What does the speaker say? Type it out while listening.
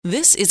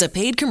This is a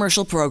paid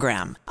commercial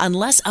program.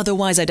 Unless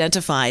otherwise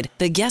identified,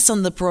 the guests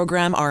on the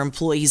program are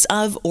employees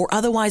of or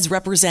otherwise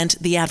represent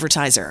the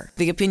advertiser.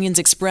 The opinions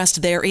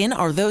expressed therein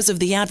are those of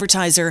the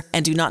advertiser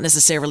and do not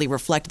necessarily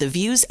reflect the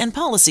views and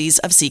policies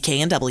of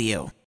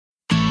CKNW.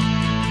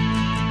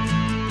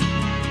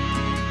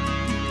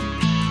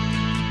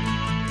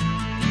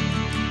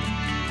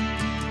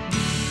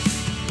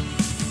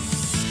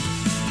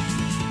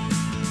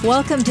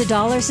 Welcome to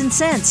Dollars and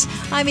Cents.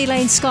 I'm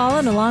Elaine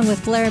Scollin along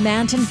with Blair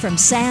Manton from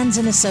Sands &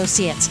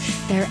 Associates.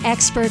 They're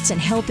experts in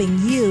helping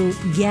you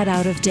get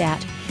out of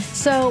debt.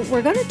 So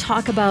we're going to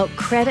talk about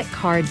credit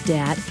card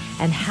debt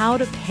and how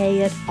to pay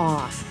it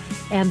off.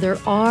 And there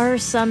are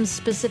some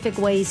specific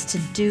ways to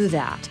do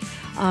that.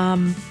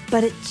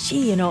 But it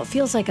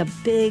feels like a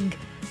big,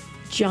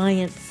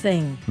 giant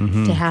thing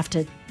to have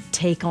to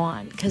take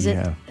on because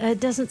it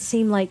doesn't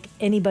seem like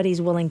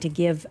anybody's willing to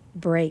give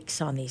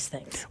breaks on these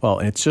things. Well,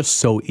 and it's just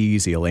so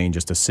easy, Elaine,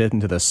 just to slip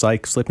into the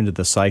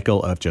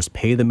cycle of just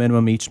pay the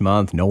minimum each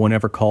month. No one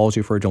ever calls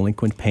you for a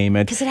delinquent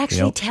payment. Because it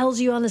actually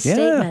tells you on the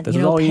statement, this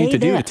is all you need to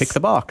do to tick the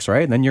box,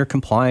 right? And then you're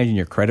compliant and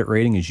your credit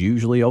rating is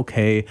usually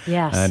okay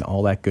and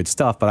all that good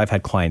stuff. But I've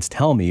had clients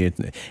tell me,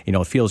 it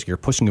feels like you're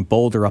pushing a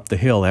boulder up the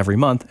hill every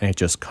month and it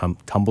just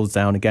tumbles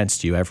down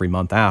against you every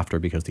month after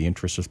because the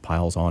interest just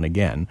piles on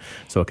again.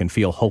 So it can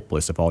feel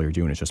hopeless if all you're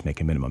doing is just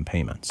making minimum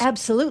payments.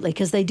 Absolutely,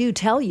 because they do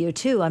tell you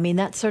too. I mean,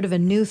 that's sort of a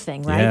new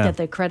thing, right? That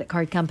the credit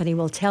card company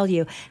will tell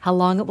you how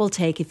long it will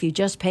take if you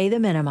just pay the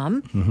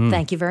minimum.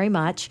 Thank you very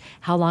much.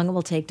 How long it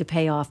will take to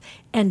pay off.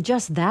 And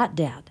just that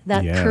debt,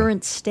 that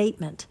current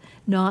statement,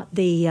 not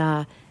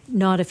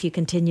if you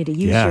continue to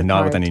use your card.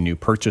 Not with any new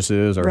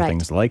purchases or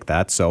things like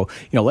that. So,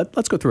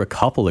 let's go through a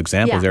couple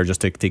examples there just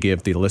to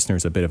give the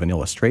listeners a bit of an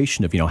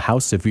illustration of, how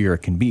severe it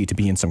can be to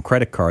be in some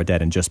credit card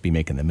debt and just be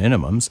making the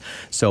minimums.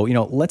 So,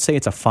 let's say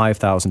it's a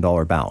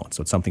 $5,000 balance.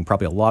 So it's something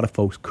probably a lot of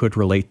folks could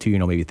relate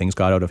to. Maybe things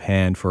got out of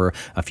hand for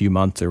a few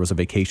months. There was a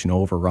vacation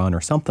overrun or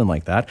something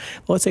like that.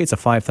 But let's say it's a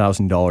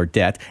 $5,000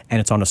 debt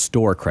and it's on a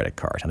store credit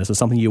card. And this is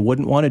something you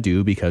wouldn't want to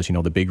do because,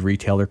 the big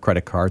retailer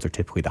credit cards are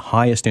typically the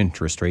highest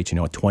interest rates, at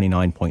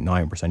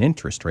 29.9%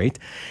 interest rate.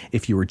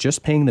 If you were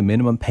just paying the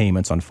minimum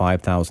payments on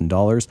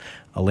 $5,000,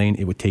 Elaine,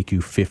 it would take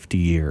you 50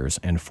 years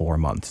and 4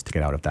 months to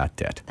get out of that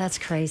debt. That's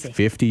crazy.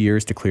 50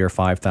 years to clear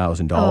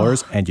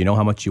 $5,000. And you know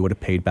how much you would have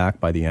paid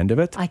back by the end of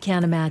it? I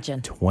can't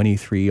imagine.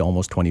 Almost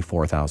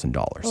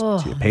 $24,000.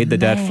 So you paid the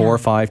debt 4 or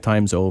 5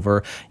 times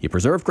over. You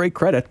preserved great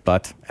credit,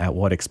 but at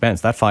what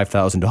expense? That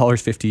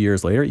 $5,000 50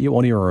 years later, you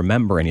won't even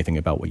remember anything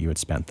about what you had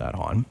spent that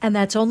on. And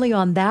that's only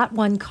on that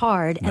one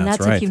card. And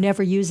that's if you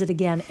never use it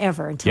again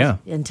ever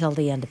until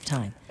the end of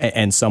time.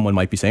 And someone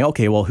might be saying,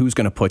 okay, well, who's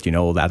going to put,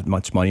 that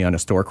much money on a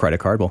store credit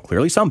card? Well,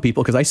 clearly some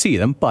people, because I see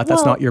them, but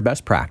that's not your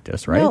best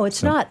practice, right? No,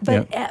 it's not.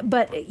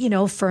 But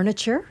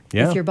furniture,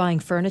 if you're buying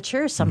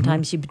furniture,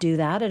 sometimes you do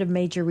that at a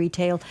major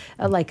retail,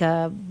 like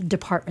a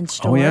department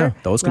store. Oh, yeah.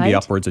 Those can be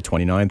upwards of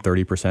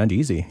 29-30%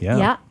 easy. Yeah.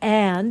 Yeah.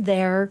 And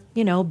they're,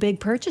 big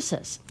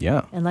purchases.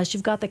 Yeah. Unless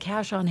you've got the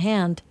cash on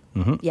hand.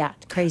 Yeah,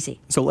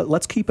 crazy. So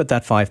let's keep it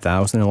that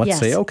 $5,000 and let's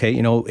say, okay,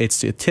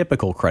 it's a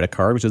typical credit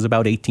card, which is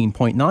about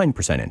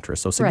 18.9%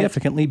 interest, so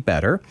significantly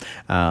better.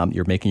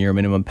 You're making your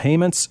minimum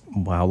payments.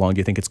 How long do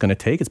you think it's going to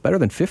take? It's better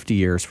than 50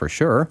 years for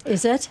sure.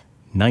 Is it?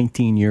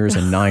 19 years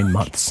and 9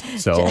 months.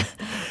 So,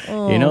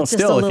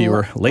 still, if you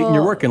were late in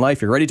your working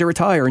life, you're ready to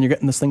retire and you're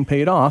getting this thing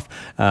paid off.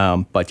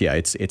 But yeah,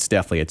 it's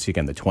definitely,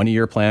 again, the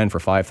 20-year plan for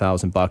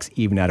 $5,000,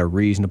 even at a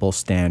reasonable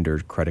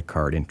standard credit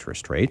card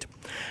interest rate.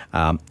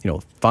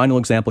 Final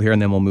example here,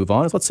 and then we'll move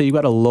on, is let's say you've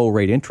got a low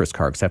rate interest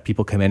card. Because have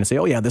people come in and say,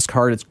 oh yeah, this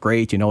card is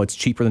great. It's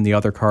cheaper than the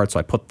other card. So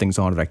I put things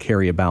on it. I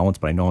carry a balance,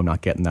 but I know I'm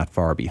not getting that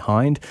far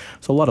behind.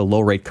 So a lot of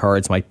low rate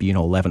cards might be,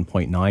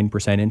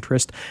 11.9%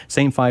 interest.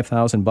 Same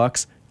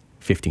 $5,000.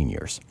 15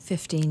 years.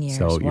 15 years.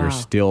 So you're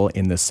still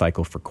in this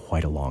cycle for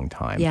quite a long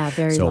time. Yeah,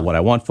 very long. So what I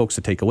want folks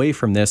to take away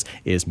from this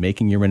is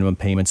making your minimum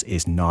payments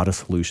is not a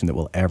solution that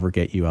will ever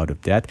get you out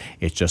of debt.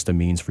 It's just a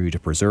means for you to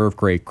preserve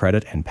great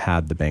credit and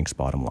pad the bank's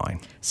bottom line.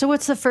 So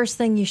what's the first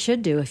thing you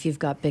should do if you've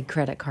got big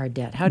credit card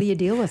debt? How do you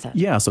deal with it?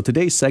 Yeah, so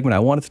today's segment, I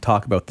wanted to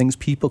talk about things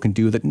people can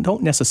do that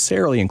don't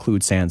necessarily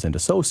include Sands &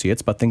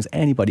 Associates, but things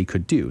anybody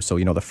could do. So,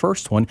 the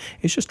first one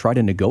is just try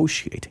to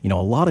negotiate. A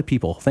lot of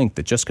people think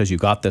that just because you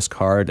got this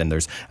card and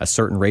there's a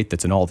certain rate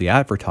that's in all the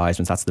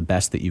advertisements, that's the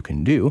best that you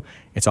can do.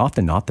 It's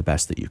often not the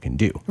best that you can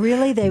do.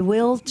 Really? They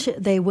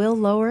will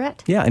lower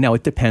it? Yeah, now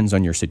it depends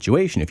on your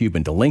situation. If you've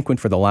been delinquent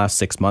for the last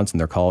 6 months and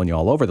they're calling you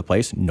all over the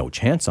place, no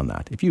chance on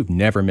that. If you've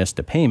never missed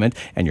a payment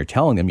and you're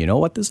telling them,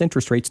 this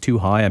interest rate's too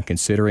high, I'm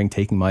considering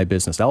taking my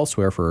business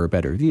elsewhere for a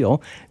better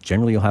deal,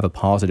 generally you'll have a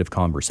positive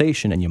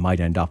conversation and you might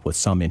end up with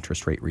some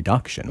interest rate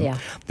reduction. Yeah.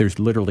 There's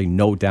literally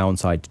no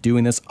downside to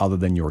doing this other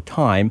than your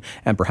time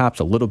and perhaps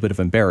a little bit of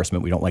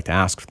embarrassment. We don't like to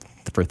ask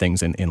for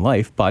things in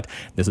life, but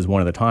this is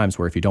one of the times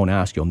where if you don't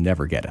ask, you'll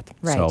never get it.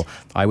 Right. So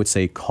I would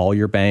say call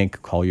your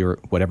bank, call your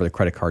whatever the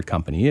credit card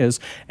company is,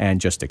 and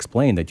just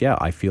explain that,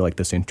 I feel like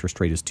this interest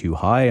rate is too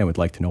high. I would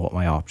like to know what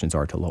my options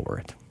are to lower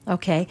it.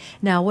 Okay.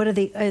 Now, what are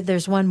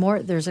there's one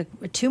more,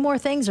 two more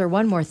things or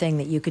one more thing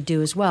that you could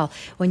do as well.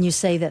 When you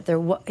say that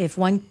if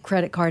one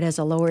credit card has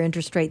a lower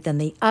interest rate than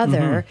the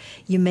other,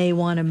 you may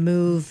want to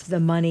move the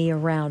money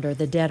around or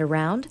the debt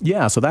around.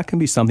 Yeah, so that can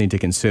be something to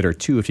consider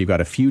too. If you've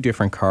got a few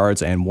different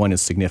cards and one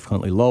is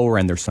significantly lower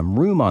and there's some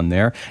room on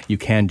there, you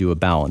can do a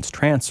balance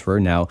transfer.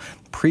 Now,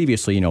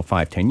 previously,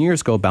 5-10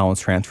 years ago,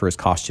 balance transfers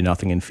cost you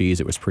nothing in fees.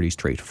 It was pretty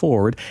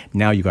straightforward.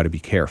 Now you got to be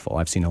careful.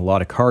 I've seen a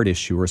lot of card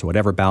issuers,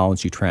 whatever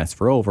balance you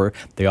transfer over,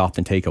 they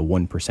often take a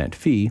 1%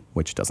 fee,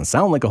 which doesn't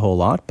sound like a whole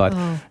lot, but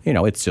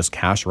it's just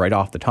cash right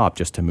off the top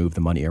just to move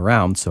the money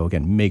around. So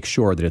again, make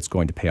sure that it's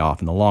going to pay off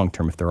in the long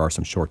term if there are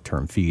some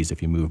short-term fees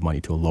if you move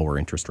money to a lower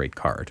interest rate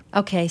card.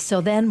 Okay,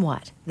 so then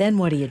what? Then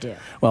what do you do?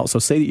 Well, so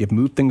say that you've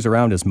moved things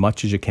around as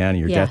much as you can and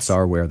your debts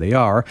are where they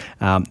are,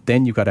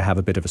 then you've got to have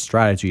a bit of a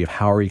strategy of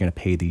how are you going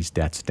to pay these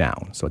debts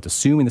down. So it's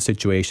assuming the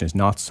situation is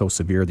not so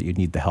severe that you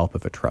need the help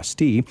of a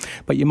trustee,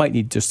 but you might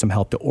need just some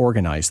help to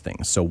organize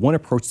things. So one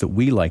approach that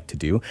we like to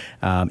do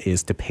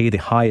is to pay the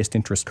highest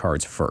interest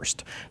cards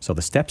first. So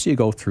the steps you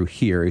go through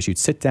here is you'd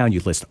sit down,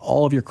 you'd list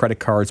all of your credit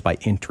cards by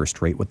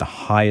interest rate with the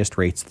highest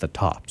rates at the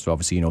top. So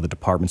obviously, the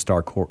department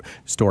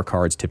store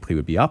cards typically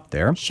would be up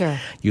there. Sure.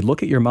 You'd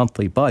look at your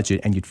monthly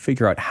budget and you'd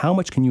figure out how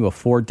much can you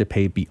afford to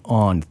pay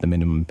beyond the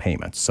minimum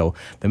payments. So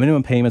the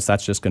minimum payments,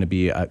 that's just going to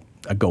be a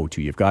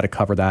go-to. You've got to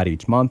cover that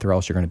each month or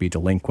else you're going to be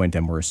delinquent,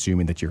 and we're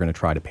assuming that you're going to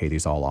try to pay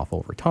these all off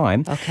over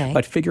time. Okay.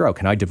 But figure out,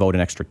 can I devote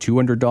an extra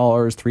 $200,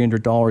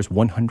 $300,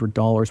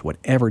 $100,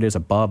 whatever it is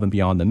above and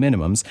beyond the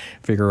minimums,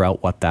 figure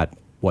out what that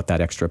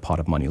extra pot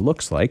of money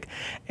looks like,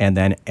 and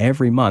then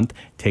every month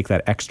take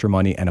that extra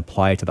money and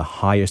apply it to the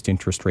highest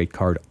interest rate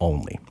card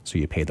only. So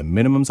you pay the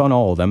minimums on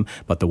all of them,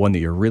 but the one that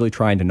you're really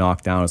trying to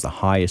knock down is the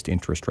highest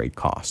interest rate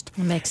cost.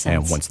 That makes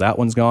sense. And once that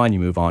one's gone, you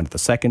move on to the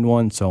second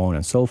one, so on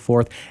and so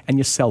forth, and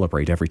you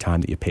celebrate every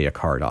time that you pay a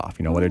card off.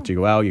 Whether you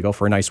go out, you go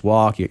for a nice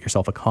walk, you get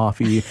yourself a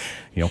coffee,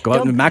 go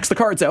out and max the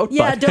cards out.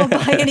 Yeah, don't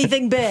buy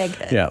anything big.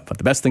 Yeah, but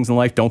the best things in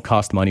life don't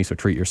cost money, so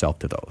treat yourself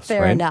to those.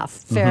 Fair enough.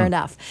 Fair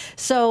enough.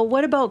 So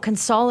what about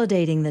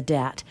consolidating the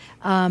debt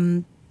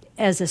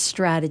as a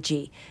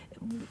strategy?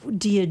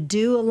 Do you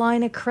do a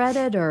line of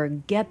credit or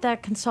get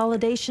that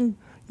consolidation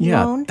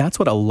loan? Yeah, that's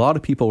what a lot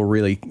of people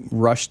really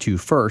rush to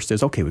first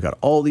is, okay, we've got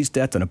all these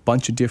debts and a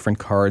bunch of different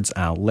cards.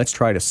 Let's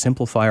try to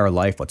simplify our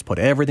life. Let's put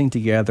everything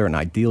together, and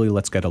ideally,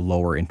 let's get a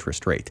lower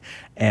interest rate.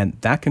 And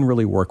that can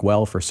really work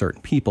well for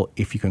certain people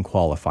if you can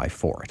qualify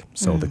for it.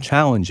 So the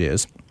challenge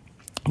is,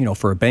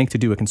 for a bank to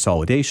do a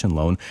consolidation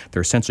loan,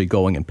 they're essentially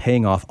going and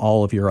paying off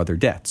all of your other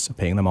debts,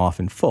 paying them off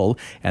in full,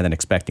 and then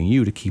expecting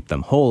you to keep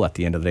them whole at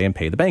the end of the day and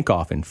pay the bank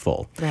off in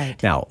full. Right.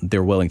 Now,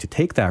 they're willing to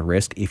take that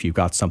risk if you've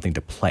got something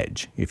to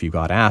pledge, if you've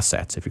got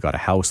assets, if you've got a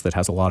house that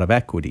has a lot of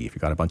equity, if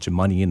you've got a bunch of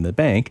money in the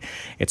bank.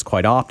 It's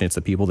quite often it's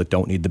the people that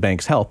don't need the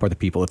bank's help or the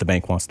people that the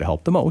bank wants to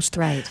help the most.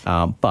 Right.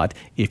 But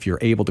if you're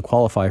able to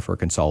qualify for a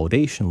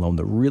consolidation loan,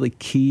 the really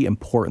key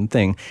important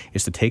thing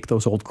is to take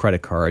those old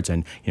credit cards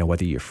and,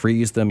 whether you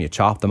freeze them, you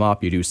chop them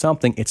up, you do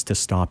something, it's to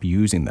stop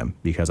using them.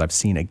 Because I've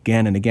seen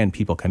again and again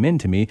people come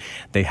into me,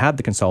 they had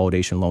the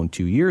consolidation loan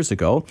 2 years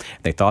ago,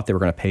 they thought they were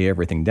going to pay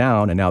everything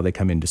down, and now they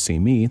come in to see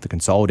me. The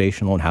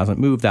consolidation loan hasn't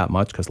moved that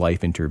much because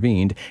life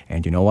intervened,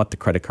 and you know what? The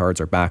credit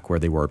cards are back where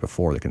they were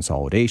before the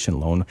consolidation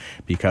loan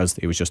because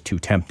it was just too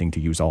tempting to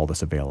use all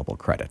this available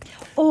credit.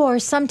 Or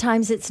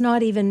sometimes it's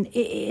not even,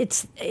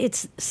 it's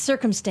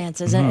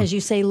circumstances. As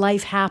you say,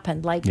 life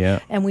happened.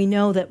 And we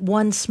know that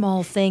one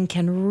small thing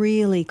can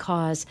really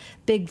cause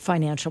big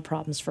financial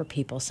problems for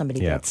people.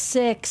 Somebody gets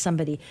sick,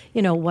 somebody,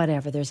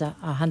 whatever. There's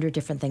 100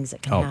 different things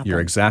that can happen.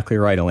 You're exactly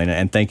right, Elena,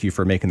 and thank you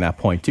for making that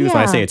point too. So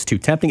when I say it's too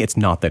tempting, it's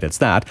not that it's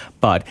that,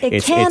 but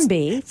it can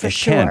be, for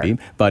sure. It can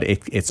be, but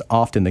it's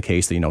often the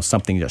case that,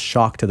 something, just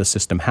shock to the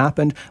system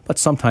happened, but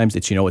sometimes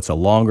it's, it's a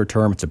longer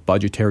term, it's a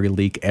budgetary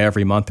leak.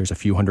 Every month there's a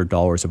few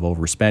 $100s of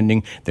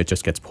overspending that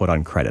just gets put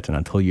on credit, and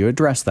until you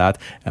address that,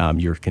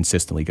 you're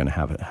consistently going to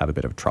have a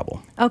bit of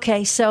trouble.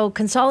 Okay, so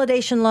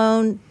consolidation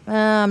loan,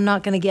 I'm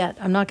not going to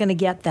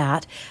get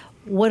that.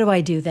 What do I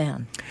do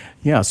then?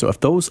 Yeah, so if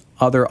those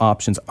other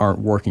options aren't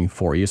working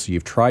for you, so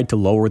you've tried to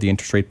lower the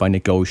interest rate by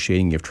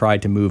negotiating, you've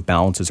tried to move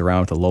balances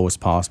around to the lowest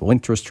possible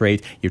interest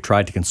rate, you've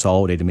tried to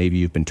consolidate and maybe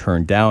you've been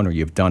turned down or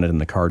you've done it and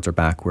the cards are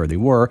back where they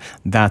were,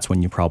 that's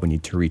when you probably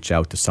need to reach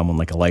out to someone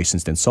like a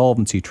licensed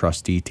insolvency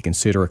trustee to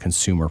consider a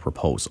consumer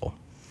proposal.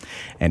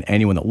 And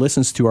anyone that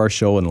listens to our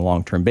show on a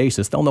long-term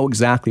basis, they'll know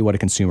exactly what a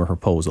consumer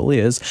proposal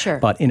is. Sure.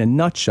 But in a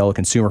nutshell, a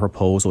consumer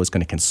proposal is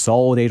going to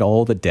consolidate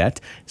all the debt,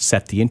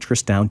 set the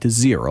interest down to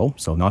 0,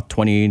 so not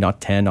 20,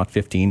 not 10, not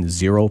 15,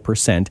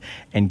 0%,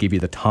 and give you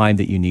the time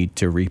that you need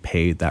to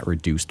repay that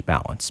reduced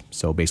balance.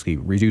 So basically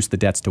reduce the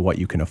debts to what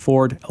you can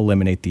afford,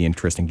 eliminate the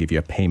interest, and give you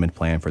a payment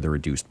plan for the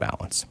reduced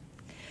balance.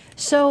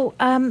 So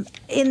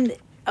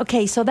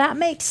okay, so that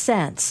makes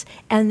sense,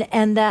 and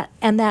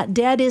that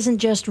debt isn't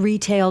just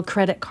retail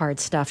credit card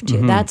stuff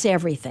too. That's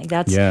everything.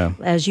 That's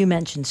as you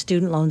mentioned,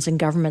 student loans and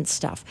government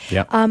stuff.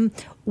 Yeah.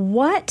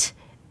 What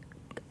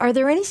are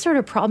there any sort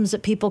of problems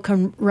that people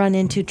can run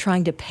into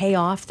trying to pay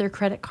off their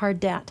credit card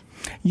debt?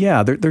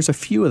 Yeah, there's a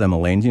few of them,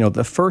 Elaine.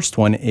 The first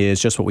one is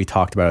just what we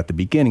talked about at the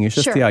beginning. It's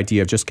just the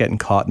idea of just getting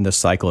caught in this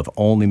cycle of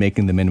only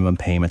making the minimum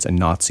payments and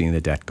not seeing the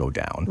debt go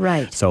down.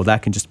 Right. So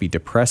that can just be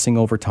depressing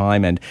over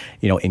time. And,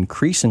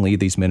 increasingly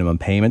these minimum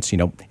payments,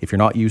 if you're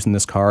not using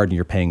this card and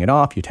you're paying it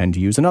off, you tend to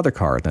use another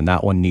card. Then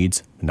that one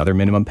needs another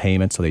minimum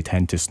payment. So they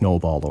tend to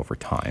snowball over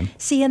time.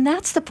 See, and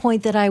that's the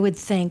point that I would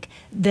think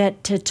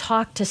that to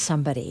talk to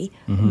somebody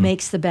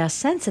makes the best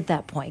sense at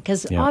that point.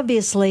 Because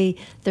obviously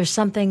there's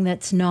something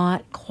that's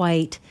not quite,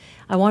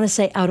 I want to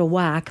say out of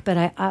whack,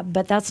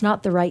 but that's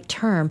not the right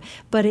term.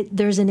 But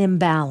there's an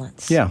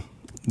imbalance. Yeah,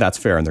 that's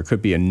fair. And there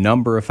could be a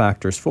number of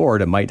factors for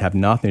it. It might have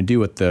nothing to do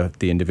with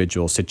the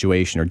individual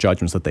situation or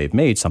judgments that they've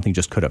made. Something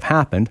just could have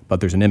happened, but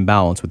there's an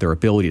imbalance with their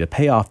ability to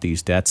pay off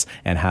these debts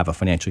and have a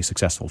financially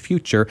successful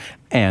future,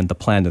 and the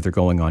plan that they're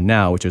going on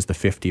now, which is the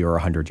 50 or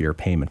 100-year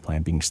payment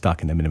plan, being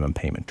stuck in the minimum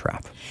payment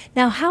trap.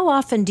 Now, how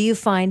often do you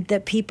find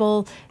that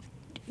people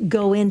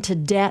go into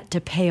debt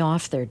to pay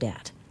off their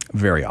debt?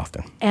 Very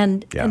often.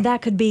 And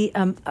that could be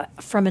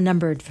from a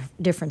number of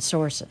different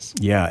sources.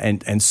 Yeah,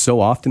 and so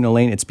often,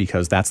 Elaine, it's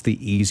because that's the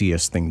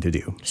easiest thing to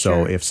do.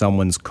 So if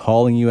someone's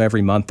calling you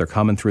every month, they're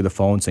coming through the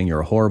phone saying you're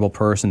a horrible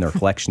person, they're a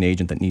collection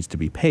agent that needs to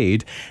be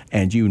paid,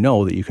 and you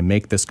know that you can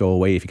make this go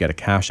away if you get a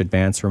cash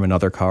advance from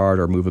another card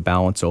or move a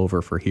balance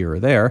over for here or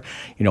there,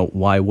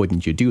 why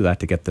wouldn't you do that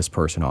to get this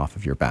person off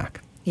of your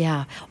back?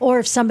 Yeah. Or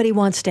if somebody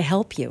wants to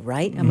help you,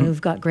 right? I mean,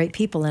 we've got great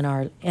people in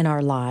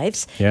our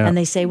lives, and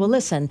they say, well,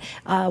 listen,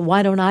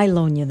 why don't I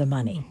loan you the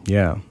money?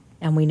 Yeah.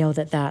 And we know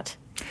that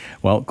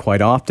Well,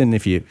 quite often,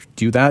 if you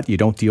do that, you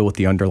don't deal with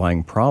the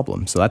underlying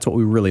problem. So that's what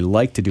we really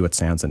like to do at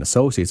Sands &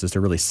 Associates, is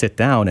to really sit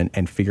down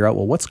and figure out,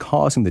 well, what's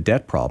causing the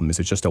debt problem? Is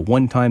it just a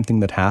one-time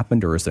thing that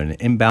happened, or is there an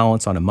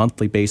imbalance on a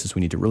monthly basis?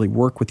 We need to really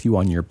work with you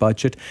on your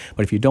budget.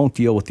 But if you don't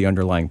deal with the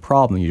underlying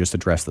problem, you just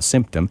address the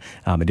symptom,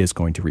 it is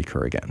going to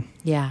recur again.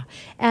 Yeah.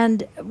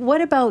 And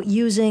what about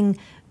using,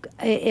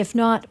 if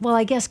not, well,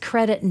 I guess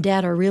credit and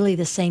debt are really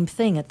the same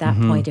thing at that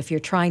point if you're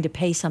trying to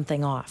pay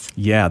something off.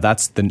 Yeah,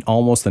 that's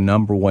almost the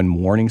number one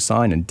warning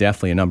sign, and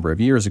definitely a number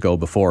of years ago,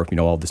 before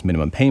all this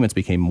minimum payments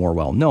became more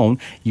well known,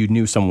 you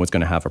knew someone was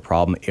going to have a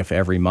problem if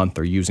every month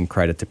they're using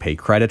credit to pay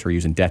credit or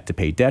using debt to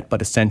pay debt,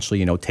 but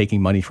essentially,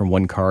 taking money from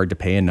one card to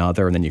pay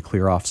another, and then you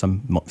clear off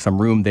some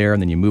room there,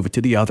 and then you move it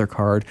to the other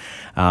card.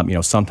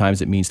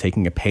 Sometimes it means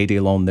taking a payday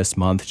loan this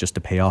month just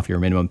to pay off your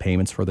minimum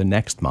payments for the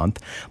next month,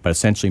 but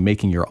essentially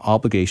making your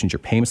obligations, your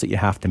payments that you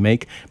have to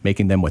make,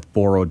 making them with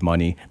borrowed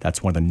money.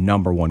 That's one of the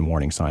number one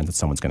warning signs that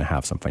someone's going to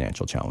have some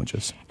financial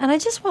challenges. And I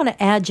just want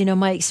to add,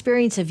 my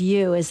experience of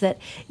you is that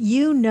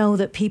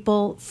that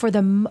people, for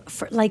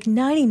like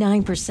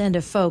 99%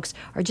 of folks,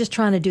 are just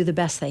trying to do the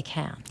best they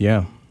can.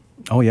 Yeah.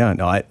 Oh, yeah.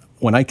 No,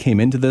 when I came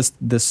into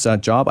this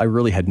job, I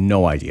really had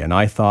no idea. And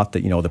I thought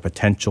that, the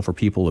potential for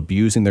people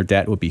abusing their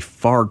debt would be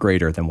far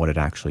greater than what it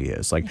actually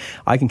is. Like,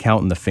 I can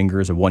count on the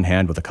fingers of one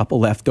hand with a couple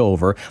left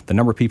over the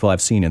number of people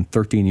I've seen in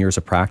 13 years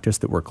of practice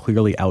that were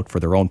clearly out for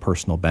their own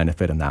personal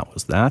benefit, and that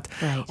was that.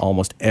 Right.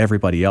 Almost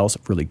everybody else,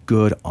 really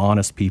good,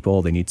 honest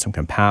people. They need some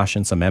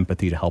compassion, some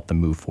empathy to help them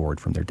move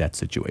forward from their debt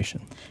situation.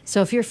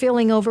 So if you're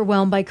feeling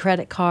overwhelmed by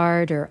credit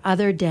card or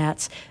other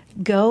debts,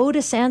 go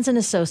to Sands &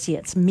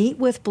 Associates, meet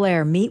with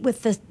Blair, meet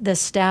with the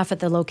staff at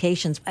the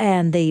locations.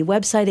 And the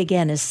website,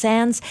 again, is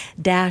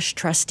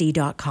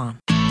sands-trustee.com.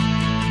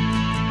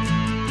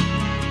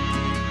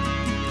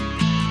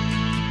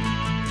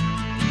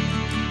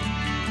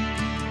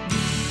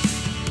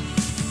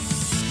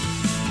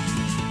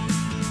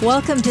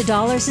 Welcome to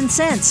Dollars and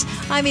Cents.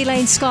 I'm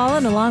Elaine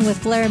Scollin, along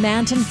with Blair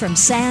Manton from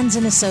Sands &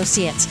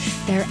 Associates.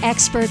 They're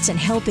experts in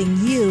helping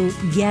you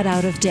get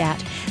out of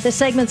debt. The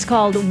segment's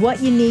called What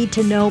You Need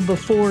to Know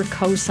Before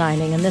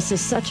Co-Signing, and this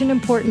is such an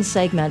important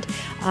segment.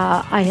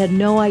 I had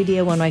no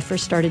idea when I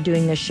first started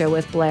doing this show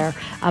with Blair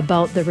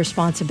about the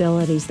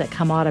responsibilities that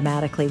come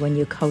automatically when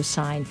you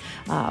co-sign.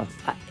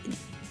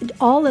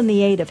 All in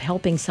the aid of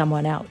helping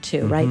someone out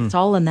too, right? It's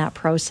all in that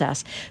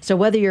process. So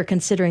whether you're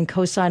considering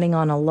co-signing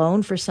on a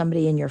loan for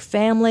somebody in your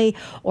family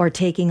or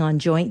taking on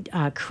joint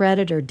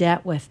credit or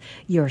debt with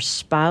your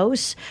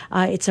spouse,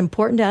 it's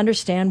important to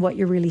understand what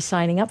you're really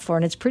signing up for.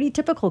 And it's pretty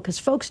typical because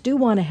folks do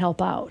want to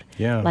help out.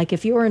 Yeah. Like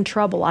if you're in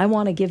trouble, I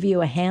want to give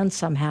you a hand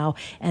somehow,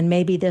 and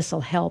maybe this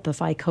will help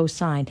if I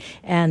co-sign.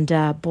 And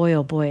boy,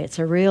 oh boy, it's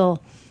a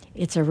real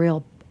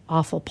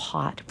awful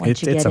pot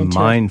once you get into it. It's a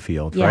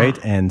minefield, right?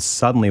 And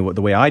suddenly,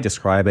 the way I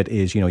describe it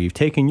is, you've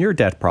taken your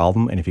debt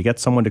problem, and if you get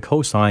someone to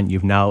co-sign,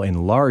 you've now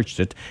enlarged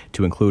it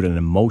to include an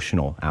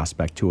emotional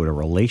aspect to it, a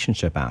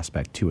relationship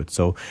aspect to it.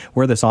 So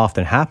where this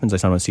often happens, I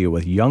sometimes see it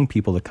with young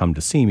people that come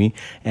to see me,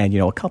 and,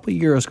 a couple of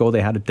years ago,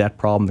 they had a debt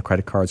problem, the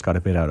credit cards got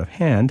a bit out of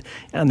hand,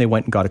 and they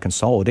went and got a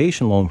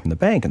consolidation loan from the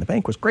bank, and the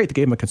bank was great. They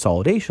gave them a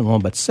consolidation loan,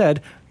 but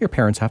said, your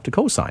parents have to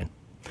co-sign.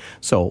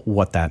 So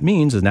what that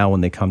means is now when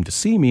they come to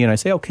see me and I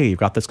say, okay, you've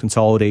got this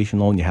consolidation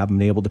loan, you haven't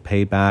been able to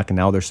pay back, and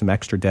now there's some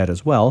extra debt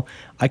as well,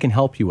 I can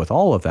help you with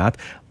all of that.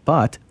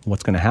 But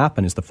what's going to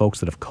happen is the folks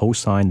that have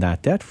co-signed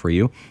that debt for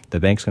you, the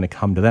bank's going to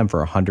come to them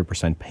for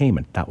 100%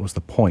 payment. That was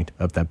the point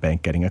of that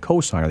bank getting a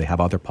co-signer. They have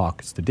other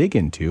pockets to dig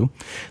into.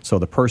 So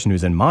the person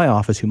who's in my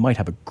office who might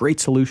have a great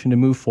solution to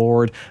move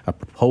forward, a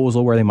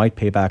proposal where they might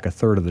pay back a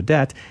third of the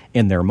debt,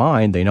 in their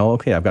mind, they know,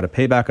 okay, I've got to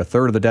pay back a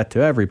third of the debt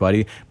to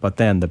everybody, but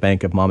then the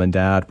bank of mom and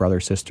dad, brother,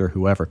 sister,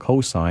 whoever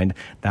co-signed,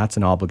 that's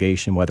an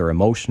obligation, whether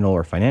emotional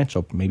or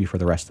financial, maybe for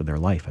the rest of their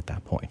life at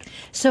that point.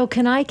 So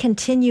can I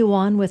continue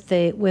on with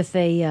a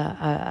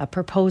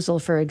proposal,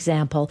 for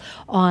example,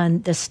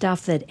 on the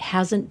stuff that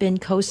hasn't been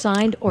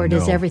co-signed, or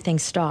does everything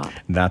stop?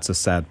 That's a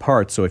sad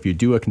part. So if you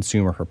do a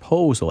consumer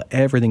proposal,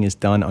 everything is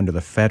done under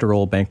the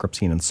Federal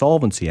Bankruptcy and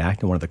Insolvency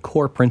Act, and one of the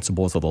core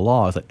principles of the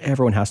law is that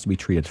everyone has to be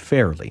treated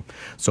fairly.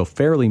 So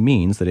fairly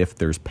means that if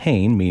there's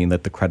pain, meaning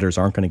that the creditors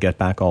aren't going to get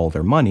back all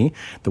their money,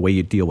 the way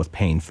you deal with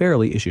pain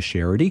fairly is you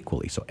share it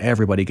equally. So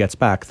everybody gets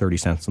back 30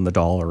 cents on the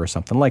dollar or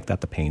something like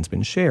that. The pain's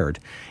been shared.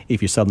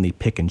 If you suddenly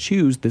pick and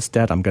choose, this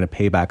debt I'm going to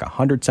pay back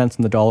 100 cents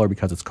on the dollar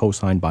because it's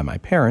co-signed by my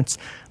parents,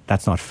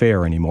 that's not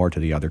fair anymore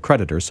to the other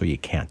creditors, so you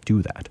can't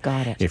do that.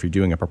 Got it. If you're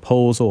doing a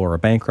proposal or a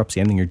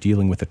bankruptcy, anything you're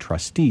dealing with a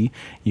trustee,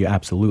 you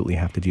absolutely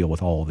have to deal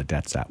with all of the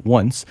debts at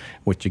once,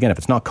 which again, if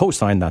it's not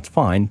co-signed, that's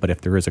fine, but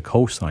if there is a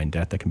co-signed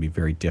debt, that can be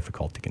very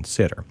difficult to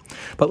consider.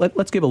 But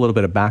let's give a little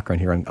bit of background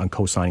here on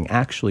co-signing,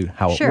 actually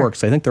how it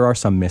works. I think there are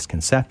some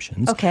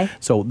misconceptions. Okay.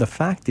 So the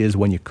fact is,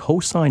 when you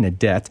co-sign a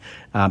debt,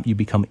 you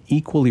become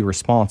equally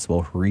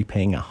responsible for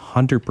repaying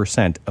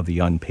 100% of the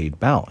unpaid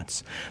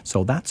balance.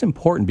 So that's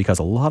important because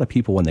a lot of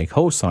people, when they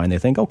co-sign, they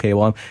think, okay,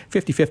 well, I'm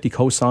 50-50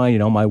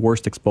 co-sign. My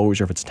worst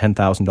exposure, if it's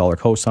 $10,000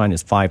 co-sign,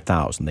 is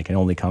 $5,000. They can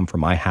only come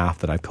from my half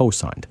that I've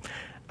co-signed.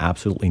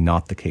 Absolutely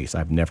not the case.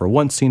 I've never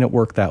once seen it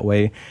work that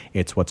way.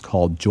 It's what's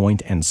called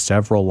joint and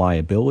several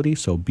liability.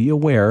 So be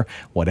aware,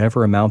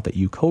 whatever amount that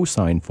you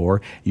co-sign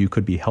for, you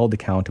could be held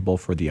accountable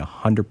for the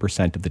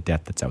 100% of the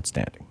debt that's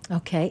outstanding.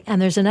 Okay.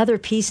 And there's another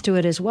piece to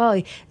it as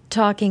well,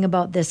 talking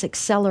about this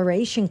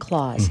acceleration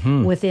clause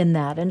within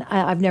that. And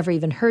I've never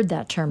even heard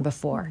that term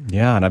before.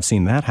 Yeah, and I've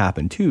seen that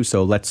happen too.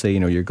 So let's say,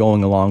 you're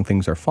going along,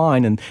 things are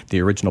fine, and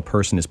the original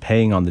person is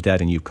paying on the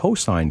debt and you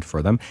co-signed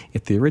for them.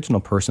 If the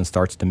original person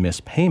starts to miss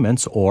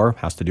payments or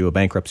has to do a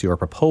bankruptcy or a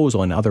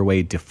proposal and other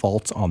way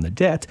defaults on the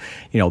debt,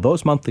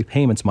 those monthly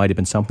payments might have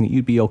been something that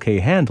you'd be okay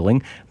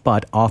handling,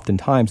 but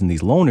oftentimes in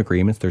these loan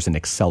agreements, there's an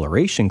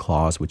acceleration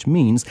clause, which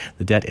means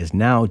the debt is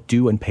now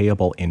due and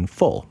payable in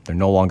full. They're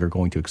no longer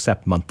going to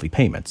accept monthly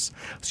payments.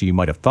 So you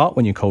might have thought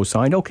when you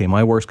co-signed, okay,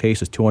 my worst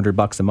case is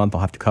 $200 a month,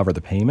 I'll have to cover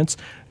the payments.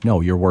 No,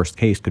 your worst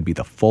case could be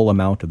the full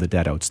amount of the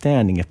debt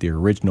outstanding if the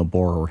original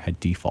borrower had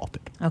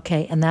defaulted.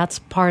 Okay, and that's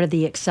part of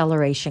the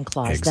acceleration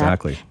clause.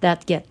 Exactly.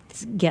 That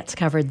gets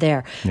covered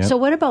there. Yep. So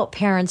what about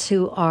parents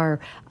who are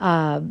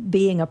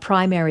being a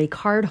primary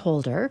card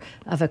holder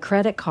of a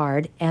credit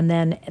card, and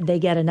then they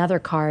get another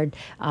card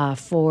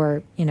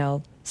for,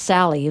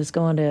 Sally, who's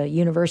going to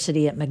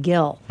university at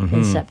McGill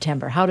in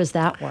September. How does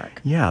that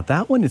work? Yeah,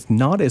 that one is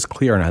not as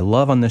clear. And I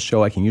love on this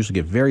show, I can usually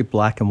give very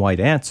black and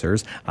white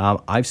answers.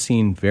 I've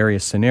seen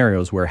various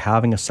scenarios where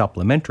having a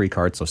supplementary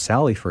card, so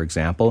Sally, for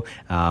example,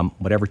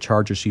 whatever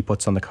charges she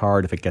puts on the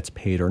card, if it gets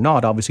paid or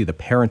not, obviously the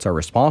parents are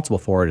responsible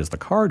for it as the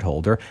card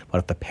holder. But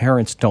if the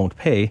parents don't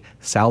pay,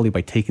 Sally,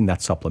 by taking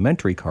that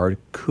supplementary card,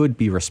 could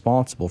be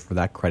responsible for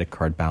that credit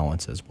card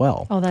balance as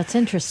well. Oh, that's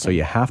interesting. So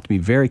you have to be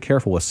very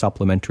careful with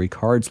supplementary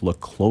cards. Look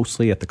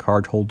closely at the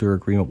cardholder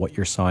agreement, what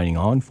you're signing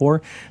on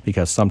for,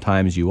 because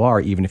sometimes you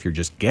are, even if you're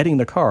just getting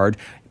the card,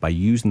 by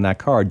using that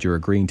card, you're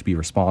agreeing to be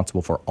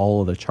responsible for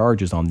all of the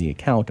charges on the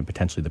account, and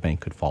potentially the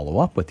bank could follow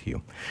up with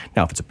you.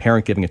 Now, if it's a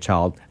parent giving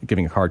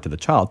a card to the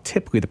child,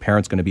 typically the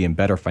parent's going to be in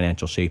better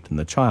financial shape than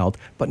the child,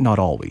 but not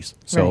always.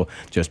 So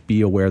just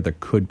be aware there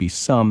could be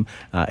some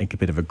a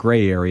bit of a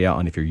gray area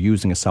on if you're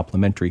using a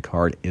supplementary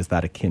card, is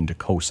that akin to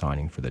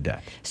co-signing for the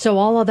debt? So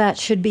all of that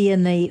should be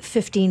in the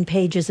 15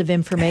 pages of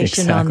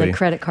information on the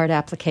credit card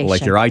application.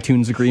 Like your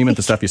iTunes agreement,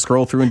 the stuff you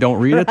scroll through and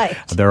don't read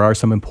it. There are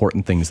some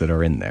important things that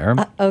are in there.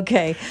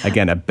 Okay.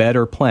 Again, a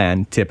better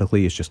plan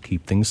typically is just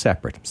keep things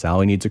separate.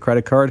 Sally needs a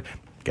credit card,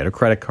 get a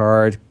credit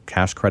card,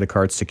 cash credit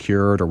card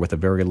secured or with a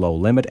very low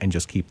limit, and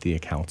just keep the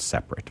accounts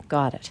separate.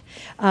 Got it.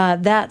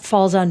 That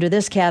falls under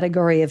this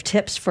category of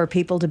tips for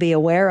people to be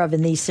aware of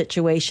in these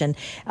situations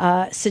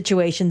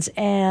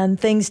and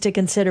things to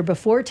consider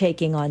before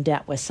taking on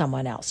debt with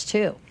someone else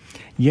too.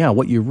 Yeah,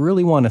 what you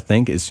really want to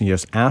think is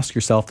just ask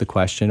yourself the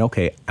question,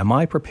 okay, am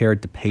I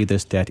prepared to pay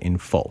this debt in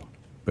full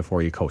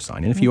before you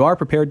co-sign? And if you are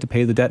prepared to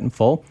pay the debt in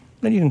full,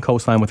 then you can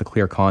co-sign with a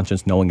clear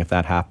conscience, knowing if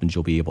that happens,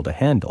 you'll be able to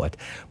handle it.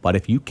 But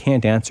if you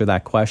can't answer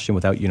that question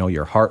without,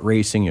 your heart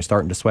racing, you're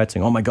starting to sweat,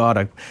 saying, oh my God,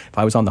 if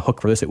I was on the hook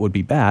for this, it would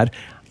be bad,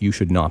 you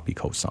should not be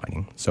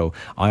co-signing. So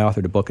I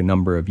authored a book a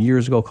number of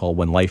years ago called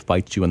When Life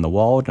Bites You in the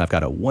Wallet, and I've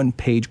got a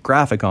one-page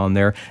graphic on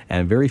there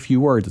and very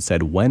few words that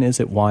said, when is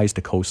it wise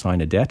to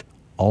co-sign a debt?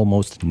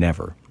 Almost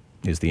never.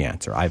 is the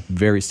answer. I've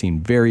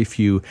seen very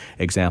few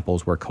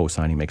examples where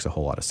co-signing makes a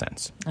whole lot of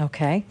sense.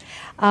 Okay.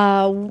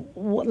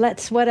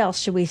 What else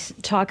should we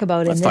talk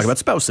about? Let's talk about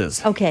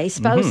spouses. Okay,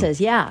 spouses,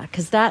 yeah,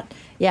 because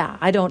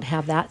I don't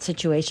have that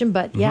situation,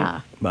 but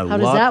how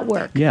does that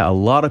work? Yeah, a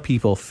lot of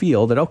people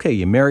feel that, okay,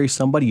 you marry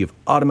somebody, you've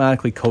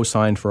automatically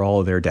co-signed for all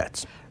of their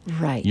debts.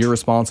 Right. You're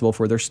responsible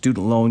for their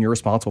student loan, you're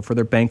responsible for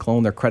their bank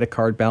loan, their credit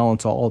card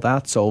balance, all of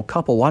that. So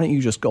couple, why don't you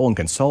just go and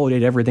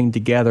consolidate everything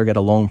together, get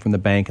a loan from the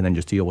bank, and then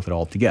just deal with it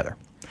all together?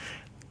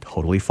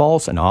 Totally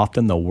false, and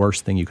often the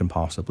worst thing you can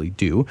possibly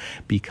do,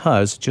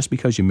 because just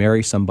because you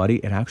marry somebody,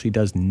 it actually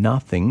does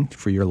nothing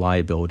for your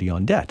liability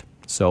on debt.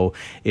 So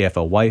if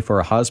a wife or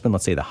a husband,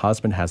 let's say the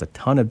husband has a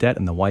ton of debt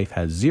and the wife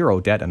has zero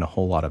debt and a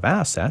whole lot of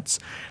assets,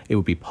 it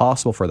would be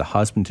possible for the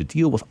husband to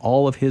deal with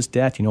all of his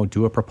debt,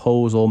 do a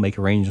proposal, make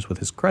arrangements with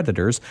his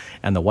creditors,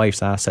 and the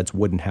wife's assets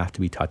wouldn't have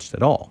to be touched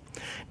at all.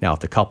 Now, if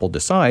the couple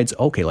decides,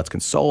 okay, let's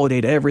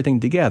consolidate everything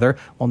together,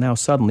 well, now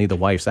suddenly the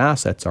wife's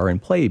assets are in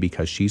play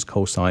because she's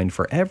co-signed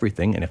for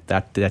everything, and if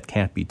that debt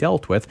can't be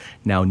dealt with,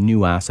 now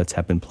new assets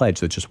have been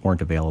pledged that just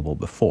weren't available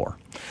before.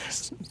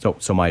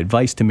 So my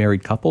advice to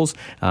married couples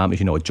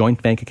is, a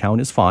joint bank account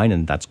is fine,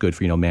 and that's good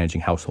for, managing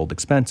household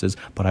expenses,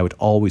 but I would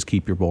always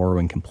keep your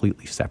borrowing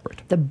completely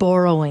separate. The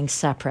borrowing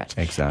separate.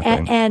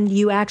 Exactly. And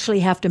you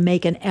actually have to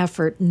make an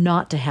effort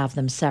not to have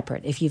them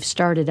separate. If you've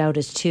started out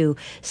as two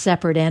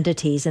separate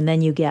entities and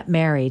then you get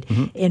married,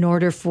 in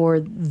order for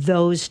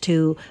those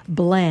to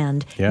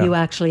blend, you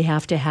actually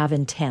have to have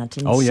intent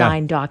and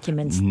sign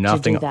documents to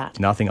do that.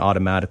 Nothing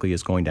automatically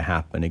is going to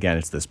happen. Again,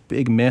 it's this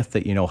big myth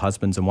that,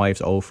 husbands and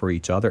wives owe for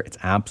each other. It's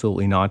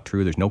absolutely not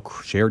true. There's no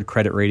shared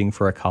credit rating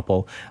for a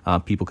couple.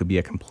 People could be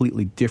at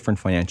completely different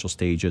financial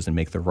stages and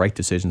make the right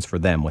decisions for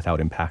them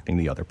without impacting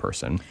the other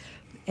person.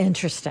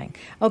 Interesting.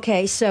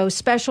 Okay, so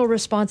special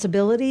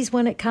responsibilities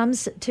when it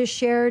comes to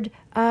shared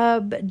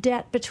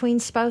debt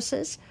between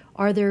spouses?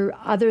 Are there,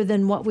 other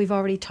than what we've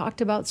already talked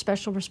about,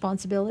 special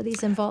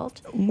responsibilities involved?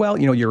 Well,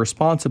 you're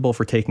responsible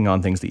for taking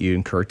on things that you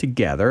incur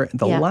together.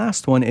 The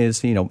last one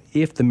is,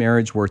 if the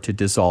marriage were to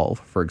dissolve,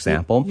 for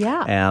example,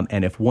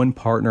 and if one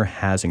partner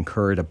has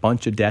incurred a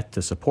bunch of debt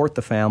to support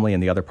the family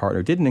and the other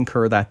partner didn't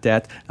incur that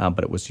debt, but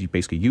it was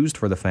basically used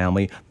for the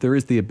family, there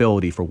is the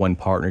ability for one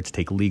partner to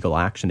take legal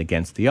action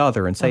against the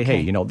other and say,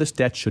 hey, this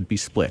debt should be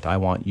split. I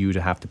want you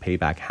to have to pay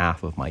back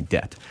half of my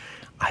debt.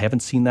 I haven't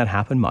seen that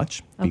happen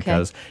much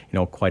because,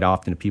 quite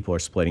often if people are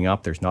splitting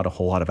up, there's not a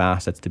whole lot of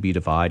assets to be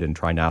divided, and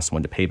trying to ask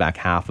someone to pay back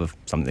half of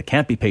something that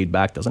can't be paid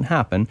back doesn't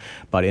happen.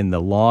 But in the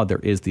law, there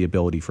is the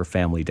ability for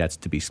family debts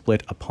to be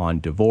split upon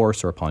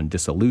divorce or upon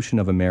dissolution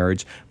of a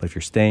marriage. But if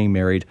you're staying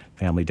married,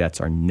 family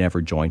debts are never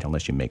joint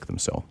unless you make them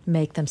so.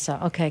 Make them so.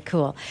 Okay,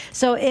 cool.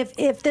 So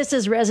if this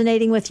is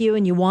resonating with you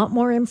and you want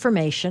more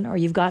information or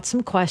you've got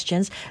some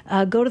questions,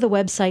 go to the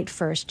website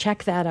first.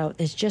 Check that out.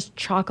 It's just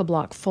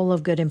chock-a-block full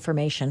of good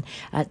information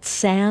at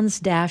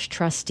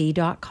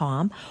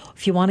sands-trustee.com.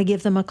 If you want to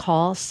give them a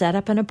call, set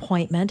up an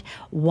appointment,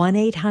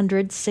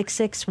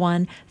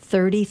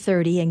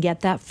 1-800-661-3030, and get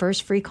that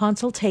first free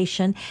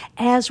consultation.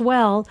 As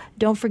well,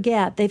 don't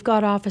forget, they've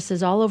got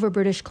offices all over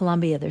British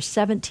Columbia. There's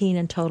 17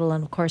 in total,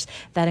 and of course,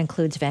 that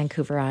includes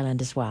Vancouver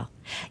Island as well.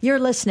 You're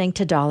listening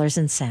to Dollars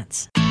and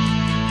Cents.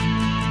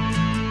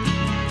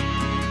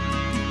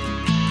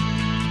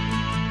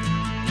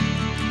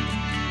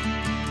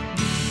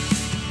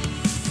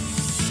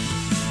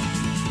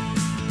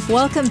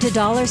 Welcome to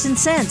Dollars and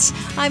Cents.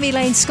 I'm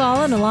Elaine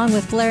Scollin, along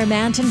with Blair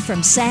Manton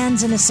from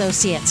Sands &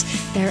 Associates.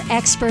 They're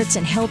experts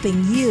in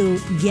helping you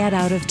get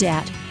out of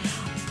debt.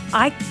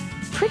 I'm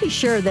pretty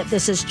sure that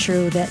this is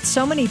true, that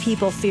so many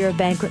people fear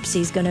bankruptcy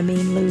is going to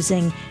mean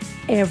losing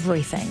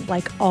everything,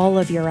 like all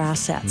of your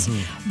assets.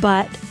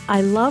 But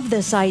I love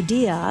this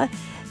idea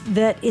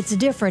that it's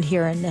different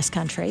here in this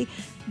country.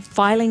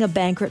 Filing a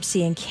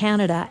bankruptcy in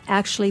Canada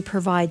actually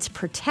provides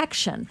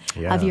protection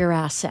of your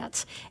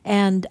assets.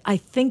 And I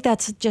think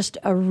that's just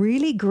a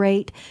really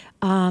great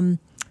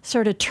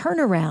sort of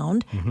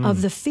turnaround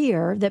of the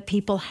fear that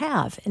people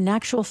have. In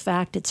actual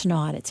fact, it's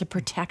not. It's a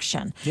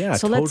protection. Yeah,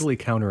 so totally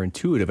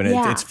counterintuitive. And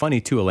it's funny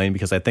too, Elaine,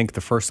 because I think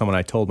the first time when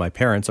I told my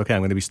parents, okay,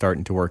 I'm going to be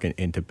starting to work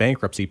into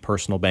bankruptcy,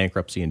 personal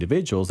bankruptcy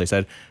individuals, they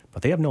said,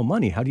 but they have no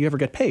money. How do you ever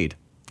get paid?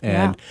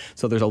 And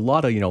so there's a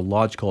lot of,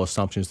 logical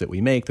assumptions that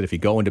we make that if you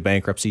go into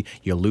bankruptcy,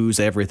 you lose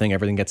everything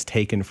gets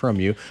taken from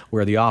you,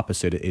 where the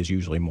opposite is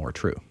usually more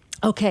true.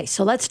 Okay,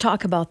 so let's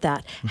talk about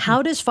that.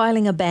 How does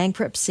filing a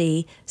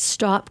bankruptcy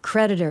stop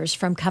creditors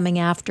from coming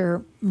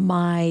after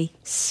my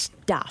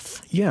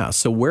stuff? Yeah,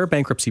 so where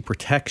bankruptcy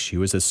protects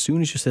you is as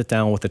soon as you sit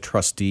down with a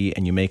trustee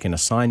and you make an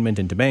assignment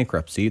into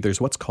bankruptcy,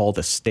 there's what's called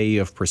a stay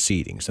of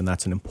proceedings. And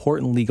that's an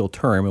important legal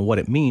term. And what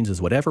it means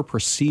is whatever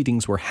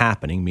proceedings were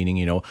happening,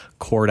 meaning,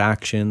 court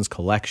actions,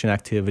 collection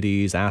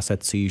activities,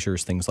 asset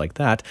seizures, things like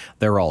that,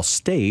 they're all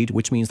stayed,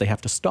 which means they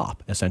have to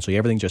stop. Essentially,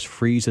 everything just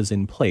freezes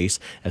in place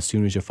as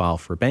soon as you file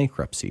for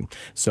bankruptcy.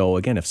 So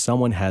again, if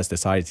someone has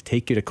decided to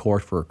take you to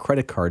court for a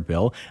credit card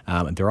bill,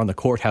 and they're on the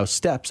courthouse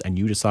steps and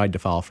you decide to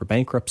file for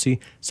bankruptcy,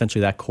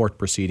 essentially that court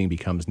proceeding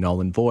becomes null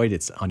and void.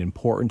 It's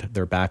unimportant.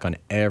 They're back on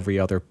every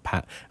other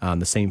on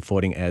the same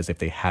footing as if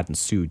they hadn't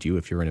sued you.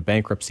 If you're in a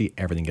bankruptcy,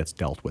 everything gets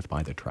dealt with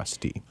by the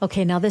trustee.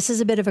 Okay, now this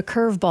is a bit of a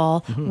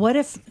curveball.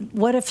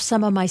 What if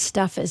some of my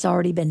stuff has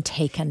already been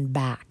taken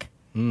back?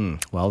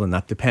 Well, then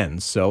that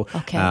depends. So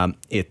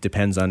it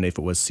depends on if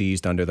it was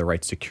seized under the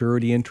right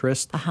security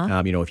interest.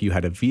 If you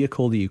had a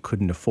vehicle that you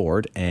couldn't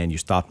afford and you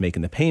stopped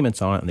making the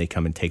payments on it and they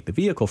come and take the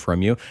vehicle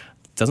from you,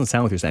 it doesn't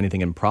sound like there's anything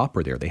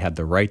improper there. They had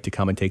the right to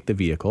come and take the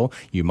vehicle.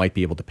 You might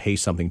be able to pay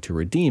something to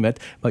redeem it,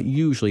 but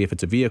usually if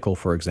it's a vehicle,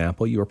 for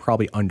example, you are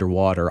probably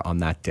underwater on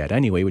that debt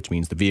anyway, which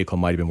means the vehicle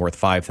might have been worth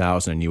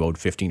 $5,000 and you owed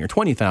 $15,000 or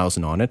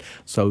 $20,000 on it.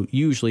 So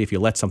usually if you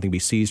let something be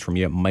seized from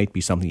you, it might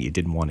be something you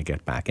didn't want to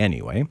get back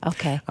anyway.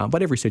 Okay.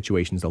 But every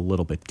situation is a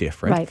little bit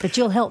different. Right, but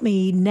you'll help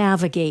me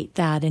navigate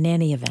that in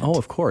any event. Oh,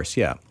 of course,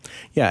 yeah.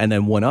 Yeah, and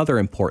then one other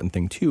important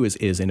thing too is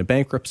in a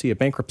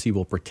bankruptcy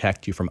will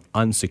protect you from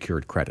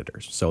unsecured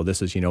creditors. So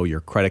this is, your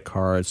credit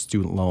cards,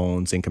 student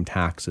loans, income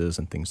taxes,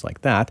 and things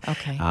like that.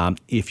 Okay.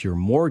 If your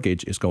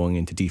mortgage is going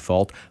into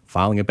default,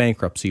 filing a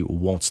bankruptcy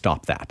won't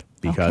stop that.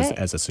 Because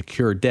as a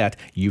secured debt,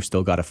 you've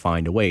still got to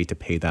find a way to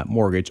pay that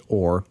mortgage,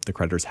 or the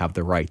creditors have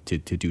the right to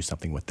do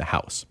something with the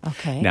house.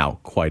 Okay. Now,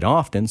 quite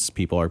often,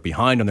 people are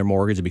behind on their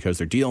mortgage because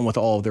they're dealing with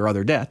all of their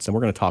other debts, and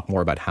we're going to talk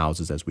more about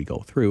houses as we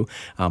go through,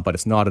 but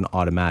it's not an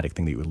automatic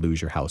thing that you would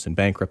lose your house in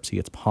bankruptcy.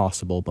 It's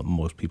possible, but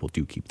most people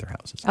do keep their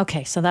houses.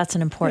 Okay, so that's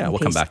an important piece. Yeah,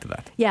 we'll come back to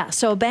that. Yeah,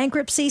 so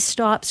bankruptcy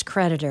stops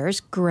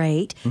creditors.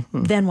 Great.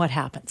 Then what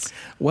happens?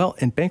 Well,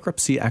 and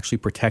bankruptcy actually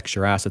protects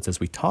your assets,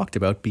 as we talked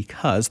about,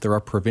 because there are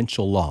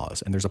provincial laws.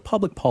 And there's a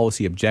public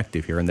policy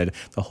objective here, and that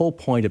the whole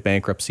point of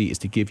bankruptcy is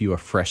to give you a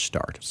fresh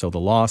start. So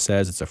the law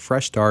says it's a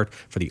fresh start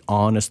for the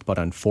honest but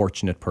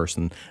unfortunate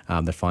person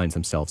that finds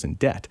themselves in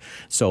debt.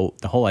 So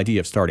the whole idea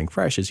of starting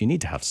fresh is you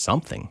need to have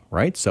something,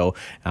 right? So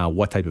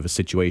what type of a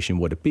situation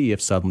would it be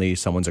if suddenly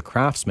someone's a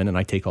craftsman and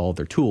I take all of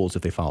their tools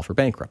if they file for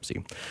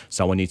bankruptcy?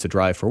 Someone needs to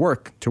drive to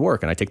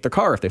work and I take their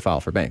car if they file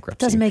for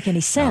bankruptcy. Doesn't make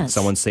any sense.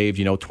 Someone saved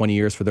 20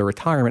 years for their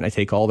retirement. I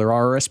take all their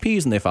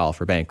RRSPs and they file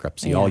for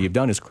bankruptcy. Yeah. All you've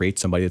done is create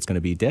somebody that's going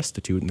to be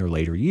destitute in their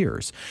later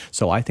years.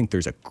 So I think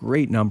there's a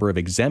great number of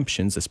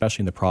exemptions,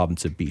 especially in the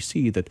province of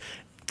BC, that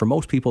for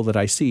most people that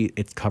I see,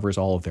 it covers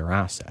all of their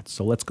assets.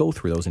 So let's go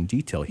through those in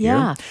detail here.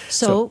 Yeah.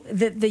 So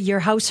your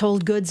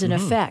household goods and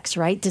effects,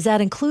 right? Does that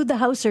include the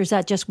house, or is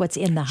that just what's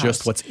in the house?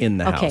 Just what's in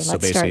the house. Okay, So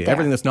let's basically start there.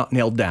 everything that's not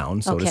nailed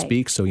down, so to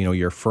speak. So,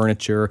 your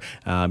furniture,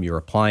 your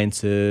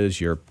appliances,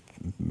 your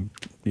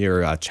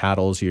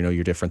chattels,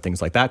 your different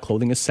things like that.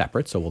 Clothing is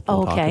separate, so we'll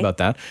talk about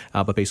that.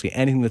 But basically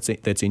anything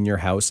that's in your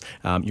house,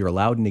 you're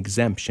allowed an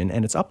exemption,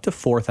 and it's up to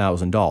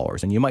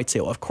 $4,000. And you might say,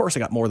 well, of course I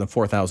got more than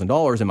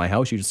 $4,000 in my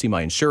house. You just see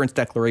my insurance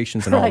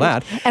declarations and all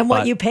that. And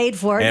what you paid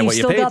for it, and you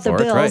still got the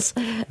bills.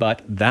 Right?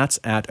 But that's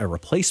at a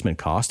replacement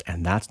cost,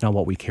 and that's not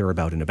what we care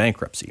about in a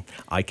bankruptcy.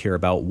 I care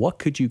about what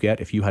could you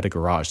get if you had a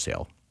garage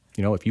sale.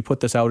 If you put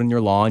this out in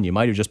your lawn, you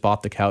might have just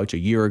bought the couch a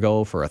year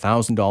ago for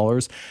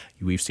 $1,000.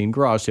 We've seen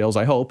garage sales,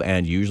 I hope,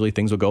 and usually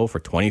things will go for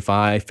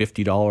 $25,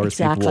 $50.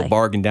 Exactly. People will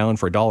bargain down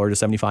for $1 to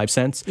 75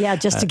 cents. Yeah,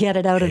 just to get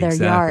it out of their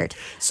yard.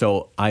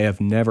 So I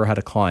have never had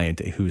a client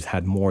who's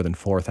had more than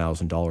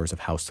 $4,000 of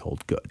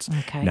household goods.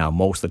 Okay. Now,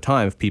 most of the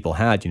time, if people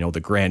had, the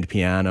grand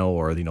piano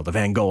or, the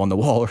Van Gogh on the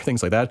wall or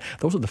things like that,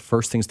 those are the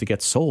first things to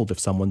get sold if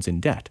someone's in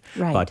debt.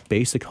 Right. But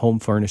basic home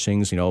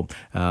furnishings,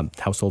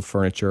 household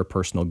furniture,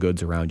 personal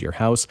goods around your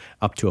house,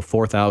 up to a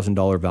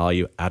 $4,000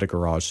 value at a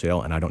garage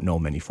sale, and I don't know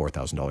many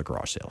 $4,000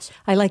 garage sales.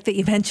 I like that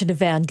you mentioned a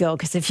Van Gogh,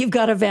 because if you've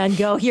got a Van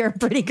Gogh, you're in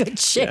pretty good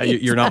shape. Yeah,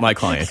 you're not my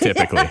client,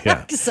 typically.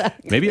 Yeah.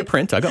 Exactly. Maybe a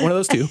print. I got one of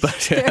those too. But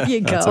there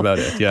you go. That's about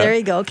it. Yeah. There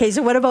you go. Okay,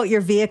 so what about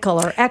your vehicle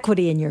or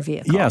equity in your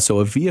vehicle? Yeah, so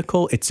a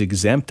vehicle, it's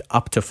exempt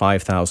up to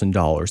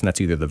 $5,000, and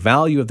that's either the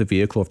value of the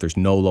vehicle if there's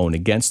no loan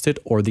against it,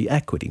 or the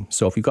equity.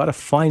 So if you've got a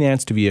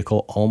financed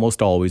vehicle,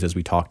 almost always, as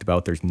we talked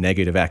about, there's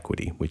negative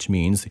equity, which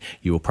means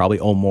you will probably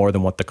owe more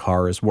than what the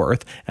car is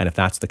worth. And if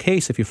that's the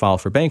case, if you file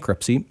for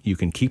bankruptcy, you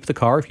can keep the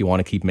car if you want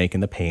to keep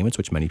making the payments,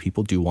 which many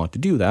people do want to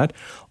do that.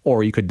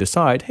 Or you could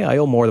decide, hey, I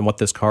owe more than what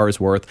this car is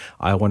worth.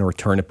 I want to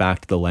return it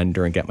back to the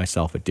lender and get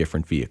myself a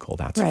different vehicle.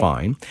 That's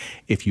fine.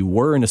 If you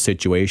were in a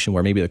situation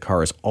where maybe the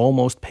car is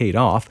almost paid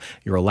off,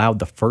 you're allowed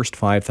the first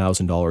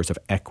 $5,000 of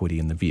equity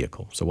in the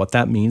vehicle. So what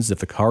that means is if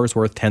the car is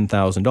worth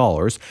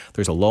 $10,000,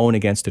 there's a loan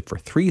against it for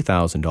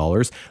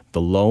 $3,000.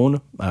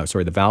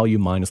 The value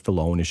minus the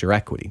loan is your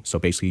equity. So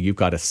basically you've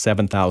got a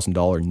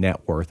 $7,000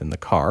 net worth in the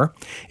car.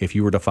 If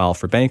you were to file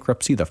for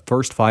bankruptcy, the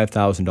first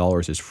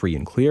 $5,000 is free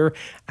and clear.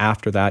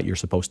 After that, you're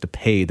supposed to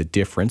pay the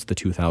difference, the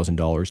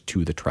 $2,000,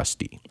 to the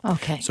trustee.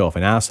 Okay. So if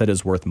an asset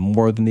is worth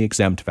more than the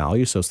exempt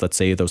value, so let's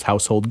say those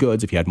household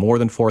goods, if you had more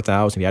than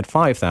 $4,000, if you had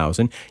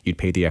 $5,000, you'd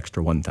pay the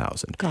extra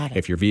 $1,000. Got it.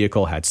 If your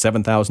vehicle had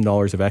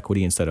 $7,000 of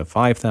equity instead of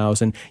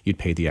 $5,000, you'd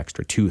pay the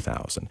extra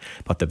 $2,000.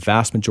 But the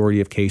vast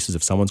majority of cases,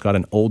 if someone's got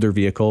an older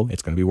vehicle,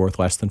 it's going to be worth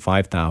less than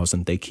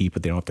 $5,000. They keep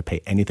it. They don't have to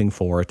pay anything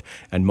for it.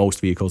 And most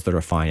most vehicles that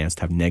are financed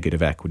have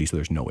negative equity, so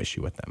there's no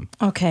issue with them.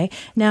 Okay.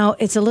 Now,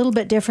 it's a little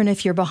bit different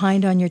if you're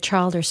behind on your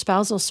child or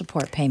spousal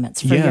support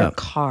payments for your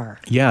car.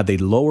 Yeah, they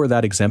lower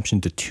that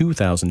exemption to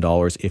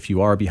 $2,000 if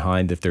you are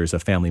behind, if there's a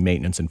family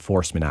maintenance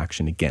enforcement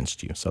action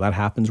against you. So that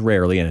happens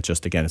rarely, and it's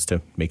just, again, it's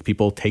to make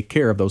people take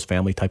care of those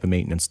family type of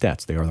maintenance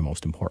debts. They are the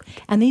most important.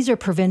 And these are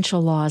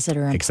provincial laws that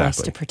are in place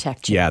to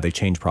protect you. Yeah, they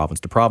change province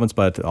to province,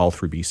 but all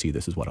through BC,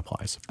 this is what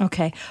applies.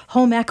 Okay.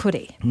 Home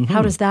equity.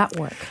 How does that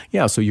work?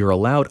 Yeah, so you're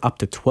allowed up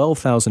to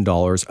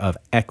 $12,000 of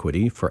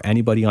equity for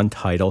anybody on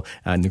title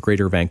in the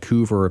Greater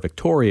Vancouver or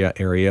Victoria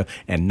area,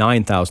 and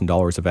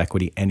 $9,000 of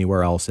equity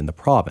anywhere else in the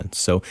province.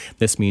 So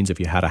this means if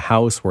you had a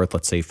house worth,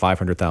 let's say,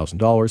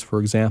 $500,000, for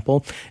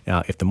example,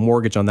 if the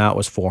mortgage on that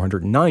was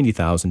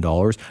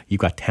 $490,000, you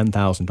got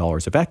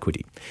 $10,000 of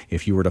equity.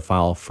 If you were to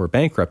file for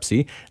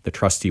bankruptcy, the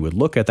trustee would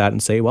look at that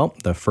and say, well,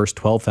 the first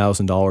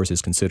 $12,000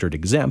 is considered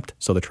exempt,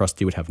 so the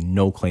trustee would have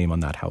no claim on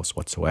that house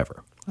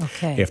whatsoever.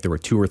 Okay. If there were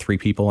 2 or 3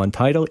 people on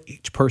title,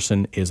 each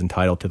person is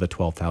entitled to the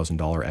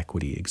 $12,000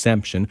 equity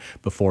exemption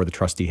before the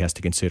trustee has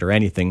to consider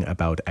anything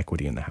about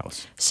equity in the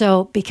house.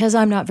 So because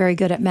I'm not very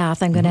good at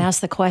math, I'm going to ask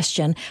the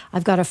question.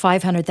 I've got a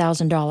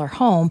 $500,000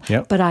 home,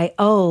 but I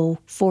owe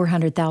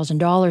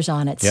 $400,000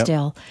 on it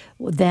still.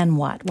 Then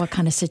what? What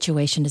kind of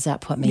situation does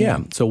that put me in? Yeah.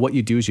 So what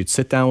you do is you'd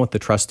sit down with the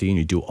trustee and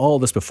you do all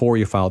this before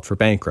you filed for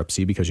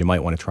bankruptcy, because you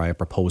might want to try a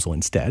proposal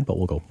instead, but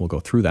we'll go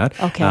through that.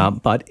 Okay.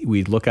 But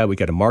we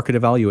get a market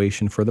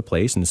evaluation for the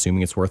place, and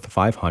assuming it's worth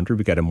 $500,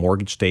 we get a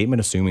mortgage statement,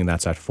 assuming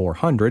that's at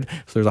 $400.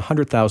 So there's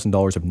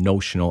 $100,000 of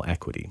notional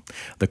equity.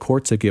 The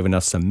courts have given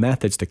us some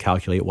methods to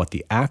calculate what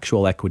the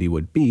actual equity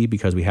would be,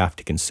 because we have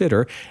to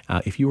consider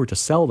if you were to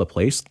sell the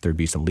place, there'd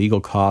be some legal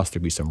costs,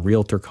 there'd be some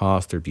realtor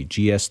costs, there'd be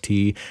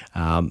GST,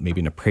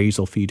 maybe an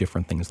appraisal fee,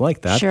 different things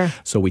like that. Sure.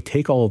 So we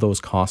take all of those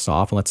costs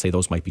off, and let's say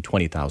those might be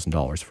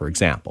 $20,000, for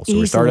example. So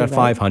Easily, we started at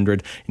right?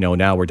 $500,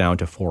 now we're down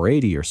to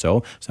 $480 or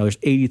so. So there's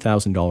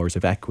 $80,000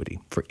 of equity.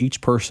 For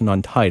each person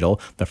on title,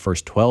 the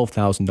first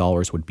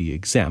 $12,000 would be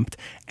exempt.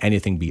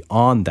 Anything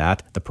beyond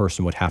that, the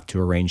person would have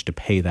to arrange to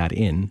pay that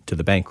in to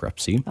the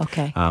bankruptcy.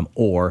 Okay.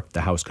 Or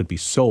the house could be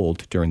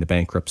sold during the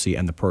bankruptcy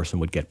and the person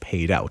would get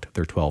paid out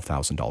their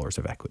 $12,000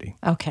 of equity.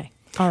 Okay.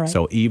 All right.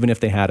 So even if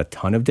they had a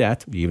ton of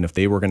debt, even if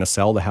they were going to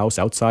sell the house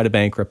outside of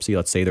bankruptcy,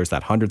 let's say there's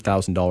that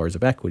 $100,000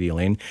 of equity,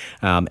 Elaine,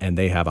 and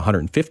they have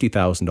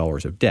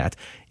 $150,000 of debt,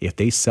 if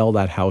they sell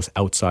that house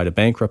outside of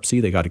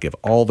bankruptcy, they got to give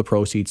all the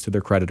proceeds to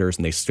their creditors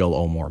and they still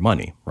owe more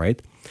money,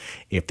 right?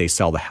 If they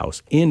sell the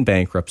house in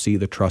bankruptcy,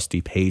 the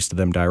trustee pays to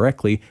them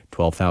directly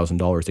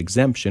 $12,000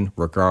 exemption,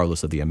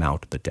 regardless of the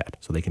amount of the debt.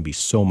 So they can be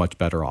so much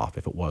better off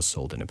if it was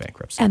sold in a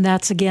bankruptcy. And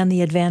that's, again,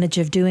 the advantage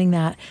of doing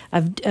that,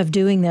 of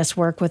doing this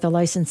work with a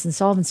licensed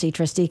insolvency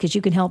trustee, because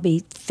you can help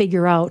me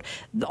figure out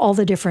all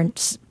the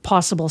different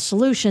possible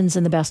solutions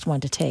and the best one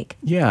to take.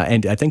 Yeah,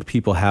 and I think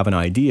people have an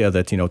idea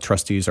that,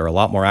 trustees are a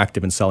lot more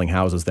active in selling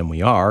houses than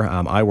we are.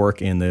 I work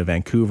in the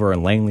Vancouver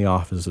and Langley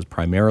offices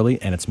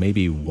primarily, and it's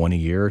maybe 1 a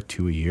year,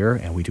 2 a year,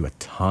 and we do a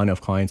ton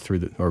of clients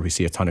we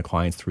see a ton of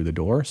clients through the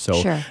door. So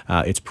sure.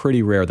 It's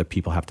pretty rare that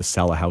people have to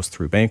sell a house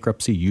through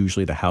bankruptcy.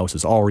 Usually the house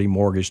is already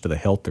mortgaged to the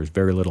hilt. There's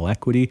very little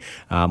equity,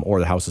 or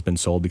the house has been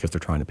sold because they're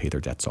trying to pay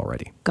their debts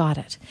already. Got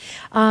it.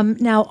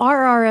 Now,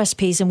 our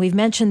RSPs, and we've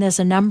mentioned this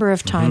a number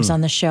of times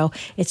on the show,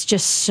 it's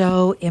just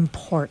so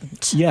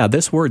important. Yeah,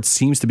 this word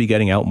seems to be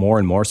getting out more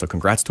and more. So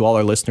congrats to all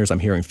our listeners. I'm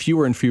hearing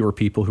fewer and fewer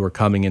people who are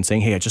coming in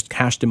saying, hey, I just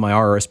cashed in my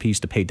RRSPs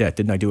to pay debt.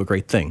 Didn't I do a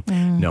great thing?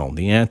 No,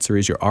 the answer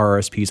is your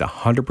RRSP is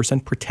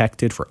 100%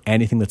 protected for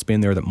anything that's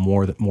been there that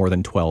more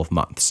than 12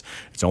 months.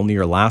 It's only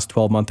your last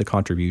 12 months of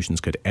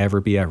contributions could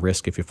ever be at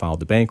risk if you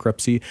filed the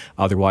bankruptcy.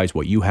 Otherwise,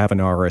 what you have in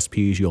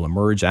RRSPs, you'll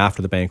emerge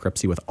after the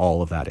bankruptcy with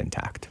all of that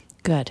intact.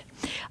 Good.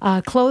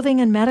 Clothing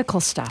and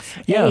medical stuff,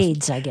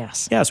 aids, I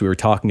guess. Yeah, so we were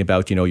talking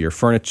about, your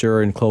furniture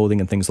and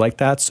clothing and things like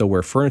that. So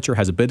where furniture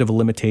has a bit of a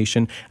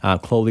limitation,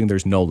 clothing,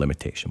 there's no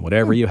limitation.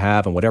 Whatever you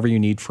have and whatever you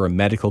need for a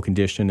medical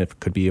condition, if it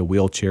could be a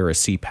wheelchair, a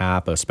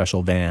CPAP, a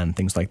special van,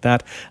 things like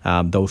that,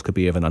 those could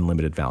be of an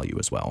unlimited value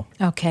as well.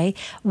 Okay.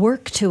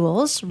 Work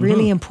tools,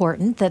 really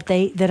important that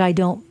I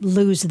don't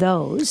lose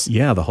those.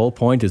 Yeah, the whole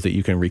point is that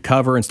you can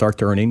recover and start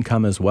to earn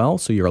income as well.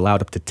 So you're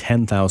allowed up to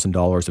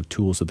 $10,000 of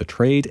tools of the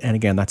trade. And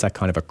again, that's that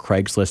kind of a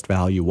Craigslist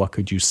value. What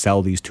could you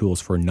sell these tools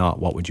for? Not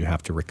what would you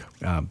have to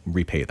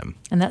repay them?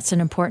 And that's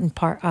an important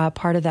part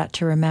of that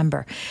to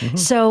remember.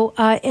 So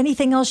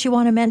anything else you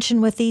want to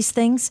mention with these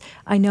things?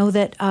 I know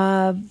that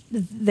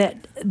that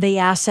the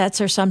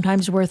assets are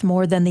sometimes worth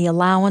more than the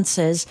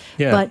allowances,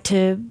 but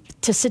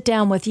to sit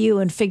down with you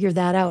and figure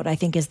that out, I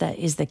think is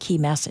the key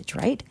message,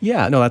 right?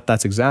 Yeah, no,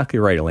 that's exactly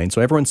right, Elaine.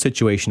 So everyone's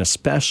situation,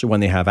 especially when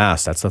they have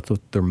assets, that's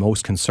what they're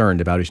most concerned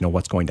about is,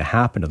 what's going to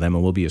happen to them.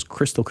 And we'll be as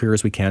crystal clear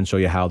as we can, show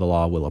you how the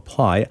law will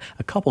apply.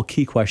 A couple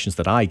key questions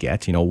that I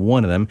get,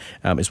 one of them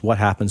is what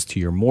happens to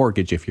your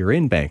mortgage if you're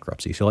in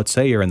bankruptcy. So let's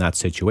say you're in that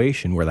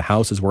situation where the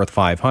house is worth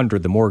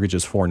 $500, the mortgage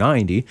is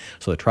 $490,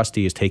 so the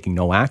trustee is taking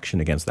no action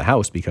against the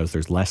house because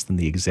there's less than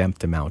the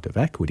exempt amount of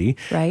equity.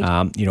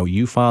 Right.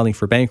 You filing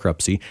for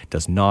bankruptcy,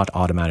 does not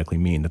automatically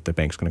mean that the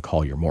bank's going to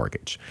call your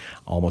mortgage.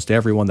 Almost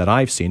everyone that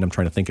I've seen, I'm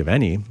trying to think of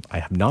any, I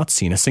have not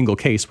seen a single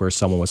case where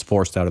someone was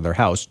forced out of their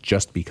house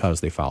just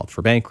because they filed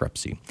for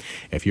bankruptcy.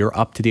 If you're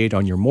up to date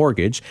on your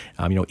mortgage,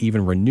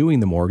 even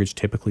renewing the mortgage,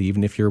 typically,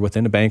 even if you're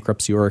within a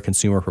bankruptcy or a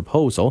consumer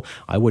proposal,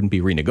 I wouldn't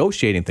be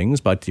renegotiating things,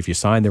 but if you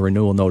sign the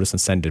renewal notice and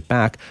send it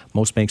back,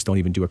 most banks don't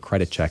even do a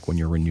credit check when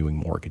you're renewing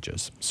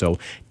mortgages. So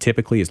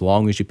typically, as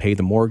long as you pay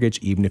the mortgage,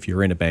 even if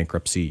you're in a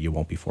bankruptcy, you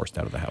won't be forced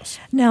out of the house.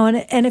 No,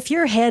 and if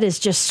your head is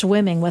just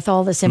swimming with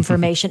all this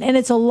information, and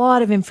it's a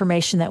lot of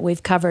information that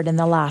we've covered in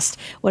the last,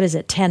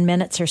 10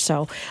 minutes or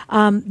so,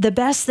 the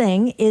best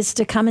thing is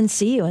to come and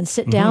see you and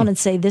sit down and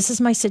say, this is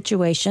my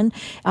situation,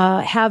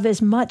 have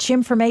as much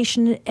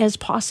information as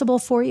possible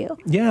for you.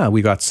 Yeah,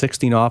 we got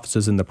 16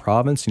 offices in the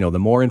province. The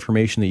more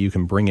information that you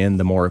can bring in,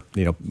 the more,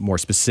 more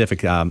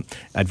specific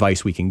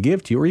advice we can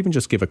give to you, or even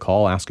just give a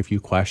call, ask a few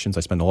questions.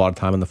 I spend a lot of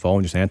time on the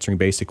phone just answering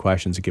basic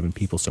questions and giving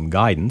people some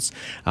guidance.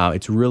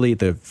 It's really,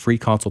 the free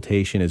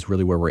consultation is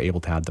really where we're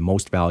able to add the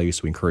most value,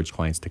 so we encourage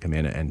clients to come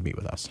in and meet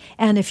with us.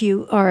 And if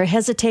you are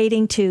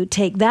hesitating to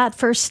take that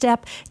first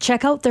step,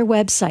 check out their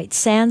website,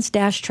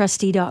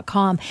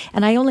 sands-trustee.com.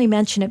 And I only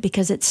mention it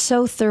because it's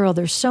so thorough.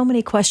 There's so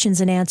many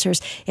questions and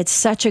answers. It's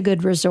such a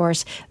good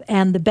resource.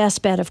 And the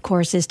best bet, of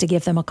course, is to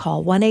give them a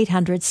call,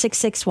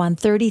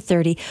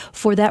 1-800-661-3030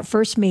 for that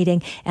first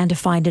meeting and to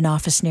find an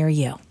office near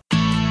you.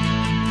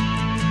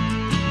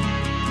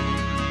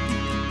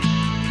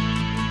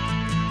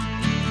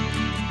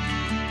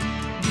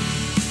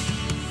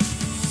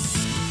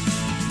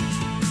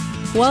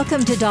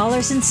 Welcome to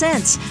Dollars and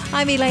Cents.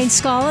 I'm Elaine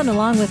Scollin,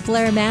 along with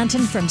Blair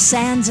Manton from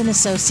Sands &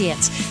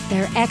 Associates.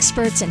 They're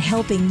experts in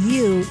helping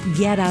you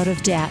get out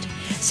of debt.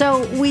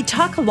 So we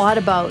talk a lot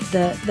about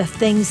the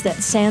things that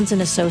Sands &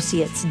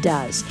 Associates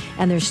does.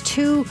 And there's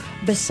two,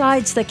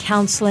 besides the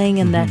counseling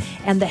and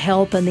the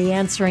help and the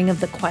answering of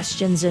the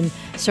questions and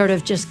sort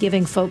of just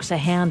giving folks a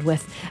hand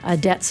with a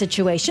debt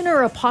situation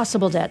or a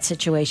possible debt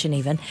situation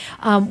even.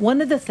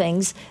 One of the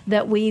things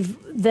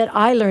that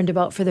I learned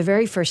about for the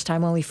very first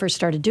time when we first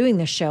started doing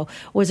this show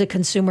was a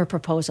consumer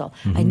proposal.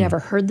 I never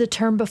heard the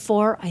term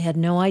before. I had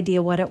no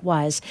idea what it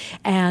was.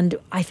 And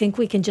I think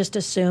we can just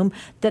assume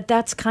that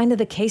that's kind of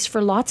the case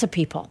for lots of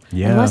people.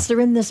 Yeah. Unless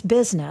they're in this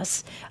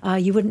business,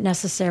 you wouldn't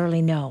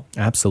necessarily know.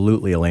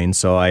 Absolutely, Elaine.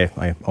 So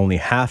I only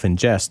half in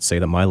jest say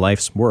that my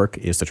life's work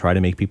is to try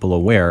to make people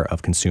aware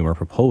of consumer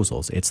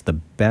proposals. It's the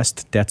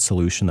best debt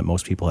solution that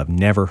most people have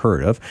never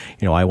heard of.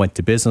 I went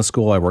to business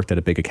school. I worked at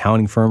a big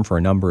accounting firm for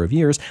a number of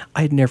years.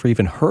 I had never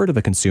even heard of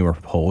a consumer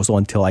proposal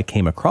until I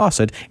came across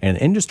it in an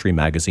industry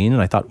magazine,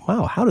 and I thought,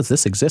 wow, how does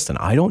this exist and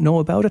I don't know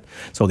about it?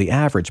 So the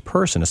average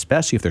person,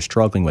 especially if they're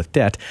struggling with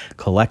debt,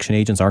 collection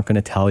agents aren't going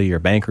to tell you, your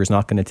banker's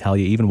not going to tell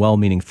you, even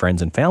well-meaning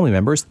friends and family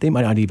members, they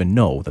might not even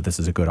know that this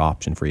is a good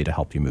option for you to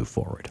help you move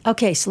forward.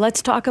 Okay, so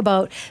let's talk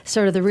about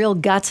sort of the real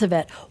guts of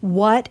it.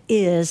 What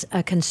is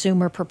a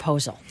consumer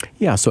proposal?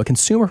 Yeah, so a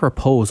consumer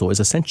proposal is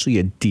essentially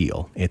a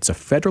deal. It's a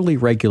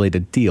federally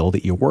regulated deal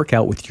that you work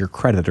out with your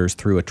creditors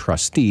through a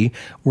trustee,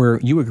 where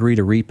you agree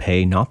to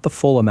repay not the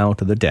full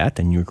amount of the debt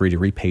and you agree to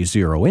repay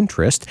zero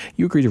interest.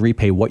 You agree to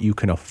repay what you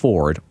can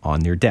afford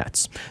on your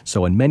debts.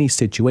 So in many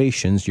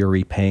situations, you're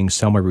repaying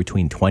somewhere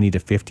between 20 to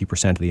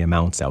 50% of the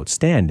amounts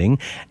outstanding,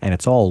 and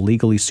it's all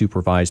legally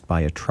supervised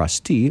by a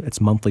trustee. It's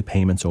monthly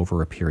payments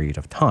over a period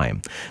of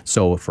time.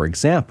 So, for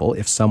example,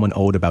 if someone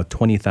owed about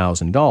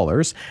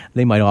 $20,000,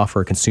 they might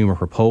offer a consumer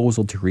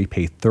proposal to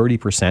repay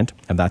 30%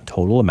 of that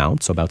total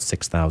amount, so about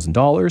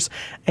 $6,000,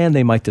 and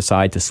they might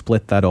decide to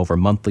split that over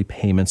monthly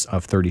payments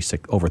of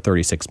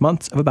 36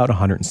 months of about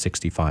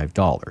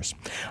 $165.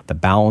 The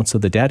balance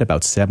of the debt,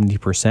 about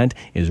 70%,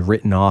 is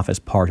written off as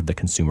part of the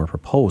consumer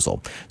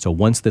proposal. So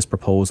once this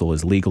proposal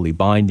is legally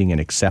binding and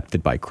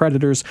accepted by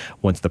creditors,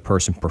 once the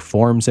person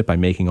performs it by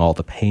making all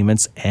the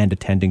payments and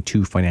attending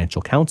 2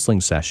 financial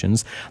counseling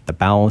sessions, the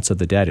balance of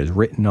the debt is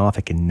written off.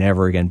 It can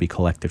never again be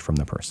collected from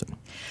the person.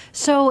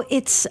 So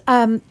it's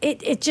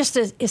it just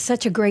is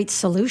such a great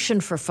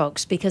solution for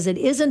folks because it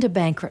isn't a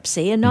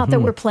bankruptcy, and not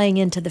that we're playing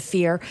into the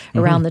fear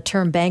around the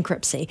term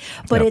bankruptcy,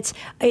 but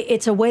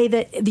it's a way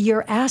that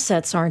your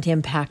assets aren't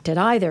impacted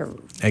either.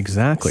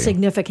 Exactly.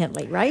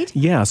 Significantly, right?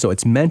 Yeah, so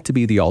it's meant to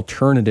be the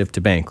alternative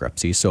to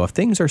bankruptcy. So if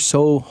things are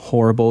so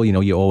horrible, you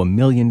owe $1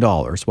 million,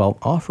 well,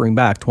 offering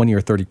back 20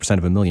 or 30%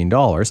 of $1 million,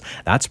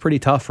 that's pretty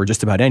tough for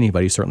just about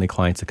anybody, certainly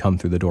clients that come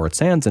through the door at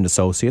Sands &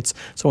 Associates.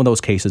 So in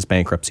those cases,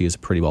 bankruptcy is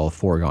pretty well a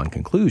foregone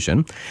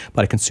conclusion.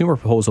 But a consumer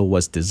proposal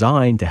was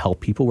designed to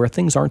help people where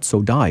things aren't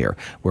so dire,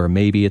 where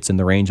maybe it's in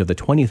the range of the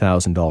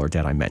 $20,000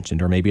 debt I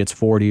mentioned, or maybe it's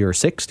 40 or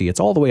 60, it's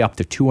all the way up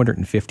to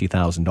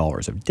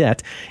 $250,000 of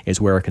debt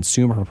is where a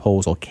consumer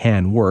proposal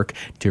can work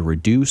to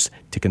reduce,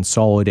 to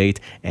consolidate,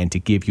 and to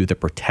give you the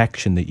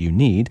protection that you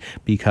need,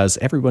 because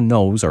everyone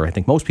knows, or I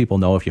think most people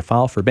know, if you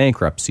file for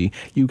bankruptcy,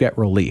 you get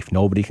relief.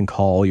 Nobody can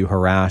call you,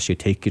 harass you,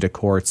 take you to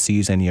court,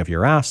 seize any of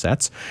your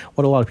assets.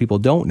 What a lot of people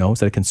don't know is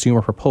that a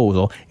consumer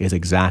proposal is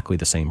exactly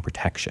the same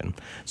protection.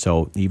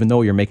 So even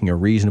though you're making a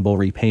reasonable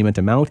repayment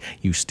amount,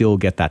 you still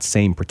get that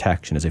same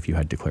protection as if you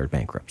had declared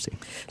bankruptcy.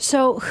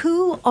 So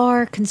who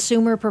are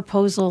consumer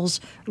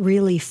proposals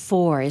really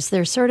for? Is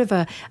there sort of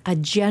a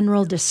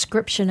general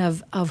description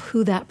of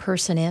who that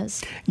person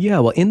is? Yeah,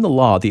 well, in the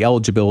law, the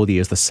eligibility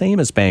is the same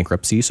as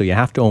bankruptcy, so you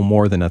have to owe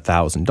more than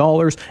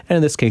 $1,000, and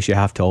in this case, you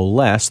have to owe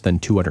less than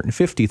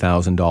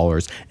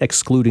 $250,000,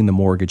 excluding the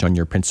mortgage on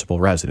your principal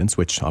residence,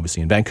 which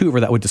obviously in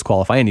Vancouver, that would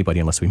disqualify anybody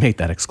unless we made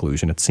that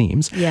exclusion, it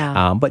seems.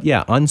 Yeah. But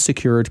yeah,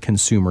 unsecured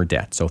consumer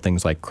debt, so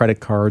things like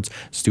credit cards,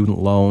 student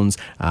loans,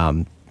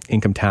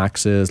 income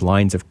taxes,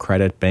 lines of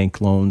credit, bank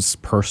loans,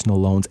 personal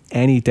loans,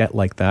 any debt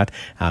like that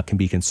can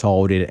be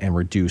consolidated and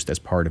reduced as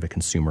part of a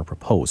consumer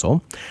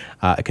proposal.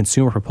 A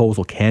consumer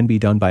proposal can be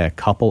done by a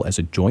couple as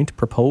a joint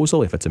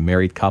proposal. If it's a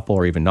married couple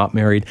or even not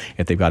married,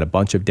 if they've got a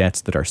bunch of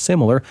debts that are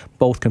similar,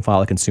 both can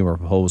file a consumer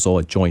proposal,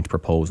 a joint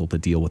proposal to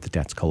deal with the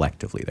debts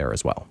collectively there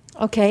as well.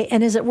 Okay,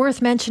 and is it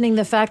worth mentioning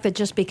the fact that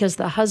just because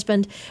the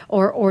husband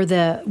or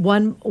the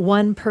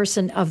one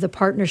person of the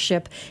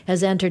partnership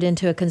has entered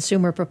into a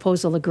consumer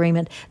proposal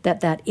agreement,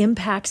 that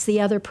impacts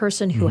the other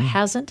person who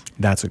hasn't?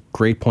 That's a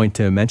great point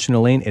to mention,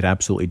 Elaine. It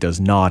absolutely does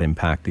not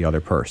impact the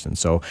other person.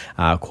 So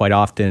quite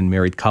often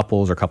married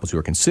couples or couples who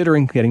are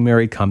considering getting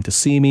married come to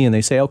see me and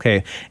they say,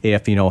 okay,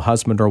 if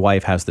husband or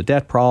wife has the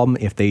debt problem,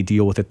 if they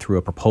deal with it through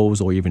a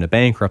proposal or even a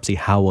bankruptcy,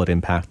 how will it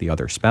impact the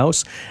other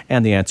spouse?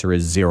 And the answer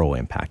is zero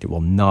impact. It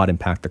will not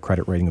impact the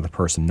credit rating of the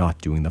person not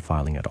doing the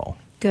filing at all.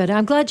 Good.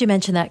 I'm glad you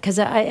mentioned that because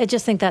I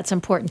just think that's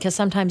important because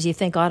sometimes you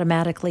think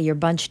automatically you're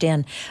bunched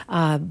in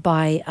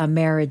by a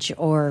marriage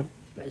or,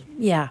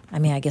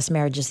 I guess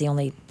marriage is the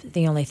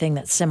only thing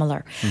that's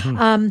similar.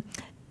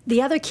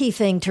 The other key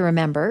thing to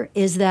remember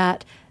is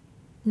that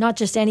not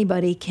just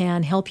anybody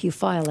can help you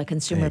file a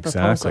consumer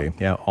proposal. Exactly.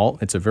 Yeah,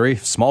 it's a very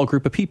small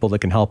group of people that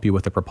can help you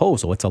with a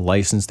proposal. It's a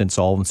licensed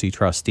insolvency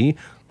trustee,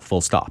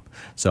 full stop.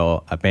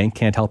 So a bank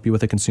can't help you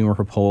with a consumer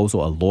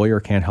proposal. A lawyer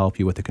can't help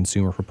you with a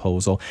consumer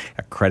proposal.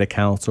 A credit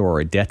counselor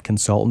or a debt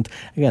consultant,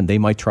 again, they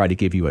might try to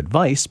give you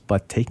advice,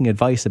 but taking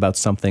advice about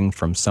something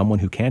from someone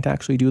who can't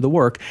actually do the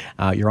work,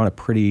 you're on a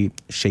pretty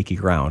shaky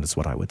ground is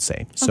what I would say.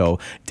 Okay. So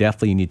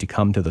definitely you need to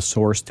come to the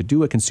source to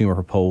do a consumer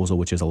proposal,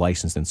 which is a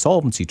licensed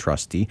insolvency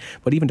trustee.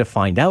 But even to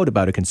find out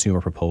about a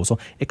consumer proposal,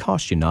 it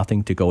costs you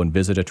nothing to go and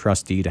visit a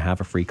trustee, to have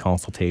a free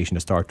consultation,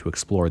 to start to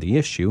explore the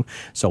issue.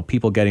 So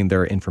people getting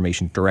their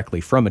information directly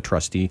from a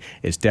trustee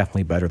is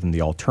definitely better than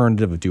the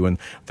alternative of doing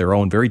their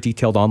own very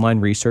detailed online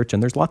research.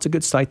 And there's lots of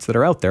good sites that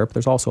are out there, but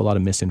there's also a lot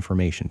of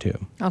misinformation too.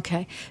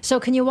 Okay. So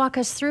can you walk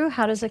us through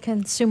how does a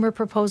consumer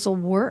proposal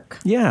work?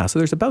 Yeah. So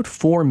there's about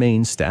 4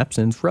 main steps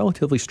and it's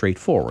relatively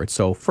straightforward.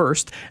 So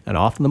first, and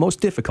often the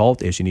most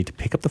difficult, is you need to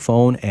pick up the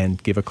phone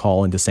and give a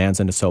call into Sands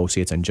 &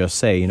 Associates and just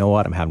say, you know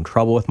what, I'm having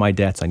trouble with my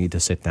debts. I need to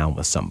sit down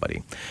with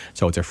somebody.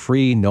 So it's a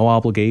free, no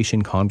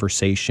obligation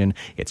conversation.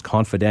 It's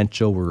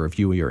confidential. We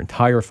review your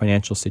entire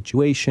financial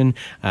situation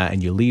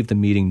and you leave the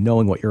meeting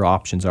knowing what your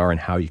options are and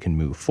how you can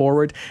move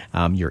forward.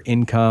 Your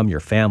income, your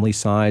family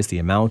size, the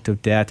amount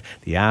of debt,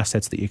 the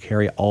assets that you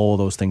carry, all of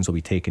those things will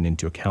be taken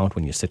into account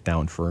when you sit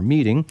down for a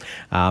meeting.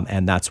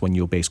 And that's when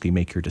you'll basically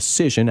make your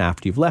decision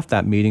after you've left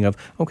that meeting of,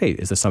 okay,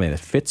 is this something that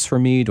fits for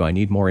me? Do I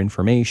need more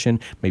information?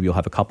 Maybe you'll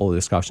have a couple of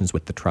discussions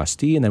with the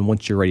trustee, and then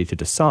once you're ready to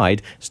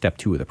decide, step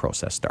 2 of the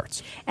process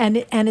starts. And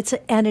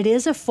it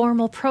is a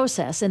formal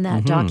process in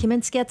that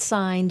documents get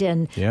signed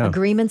and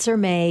agreements are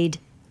made.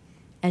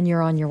 And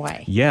you're on your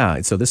way. Yeah.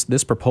 So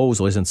this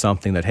proposal isn't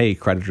something that, hey,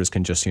 creditors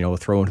can just,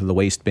 throw into the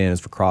waste bin as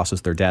it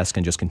crosses their desk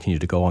and just continue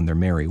to go on their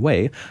merry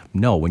way.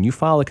 No, when you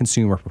file a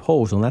consumer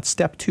proposal, and that's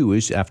step 2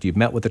 is after you've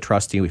met with the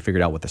trustee, we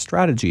figured out what the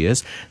strategy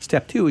is.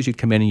 Step 2 is you'd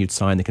come in and you'd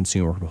sign the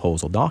consumer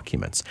proposal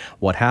documents.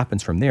 What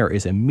happens from there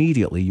is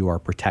immediately you are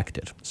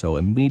protected. So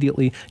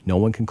immediately no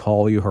one can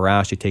call you,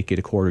 harass you, take you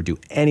to court, or do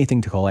anything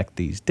to collect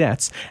these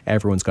debts.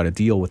 Everyone's got to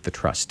deal with the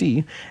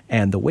trustee.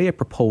 And the way a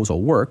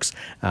proposal works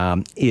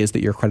is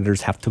that your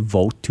creditors have to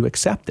vote to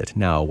accept it.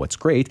 Now, what's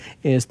great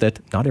is that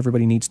not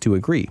everybody needs to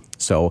agree.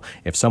 So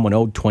if someone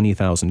owed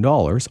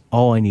 $20,000,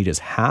 all I need is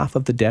half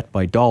of the debt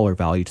by dollar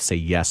value to say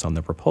yes on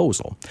the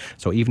proposal.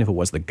 So even if it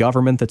was the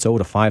government that's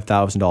owed a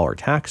 $5,000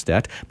 tax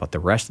debt, but the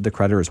rest of the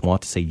creditors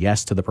want to say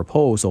yes to the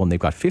proposal and they've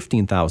got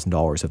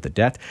 $15,000 of the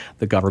debt,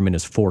 the government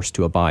is forced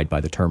to abide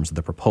by the terms of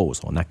the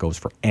proposal. And that goes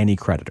for any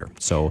creditor.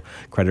 So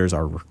creditors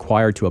are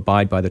required to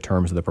abide by the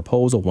terms of the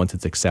proposal once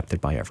it's accepted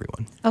by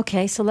everyone.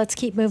 Okay, so let's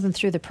keep moving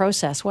through the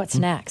process.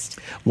 What's next?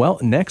 Well,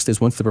 next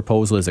is once the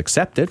proposal is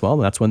accepted, well,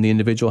 that's when the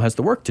individual has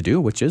the work to do,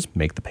 which is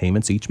make the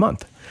payments each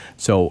month.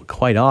 So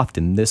quite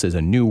often, this is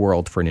a new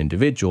world for an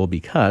individual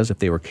because if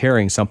they were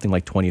carrying something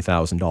like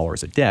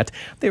 $20,000 of debt,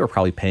 they were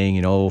probably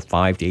paying,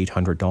 $500 to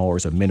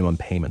 $800 of minimum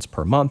payments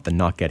per month and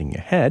not getting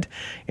ahead.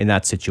 In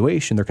that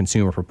situation, their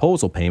consumer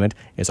proposal payment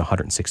is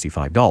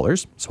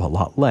 $165, so a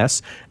lot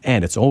less,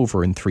 and it's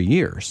over in 3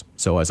 years.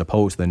 So as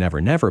opposed to the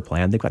Never Never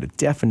plan, they've got a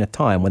definite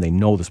time when they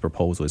know this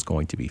proposal is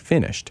going to be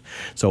finished.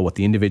 So what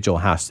the individual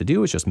has to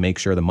do is just make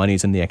sure the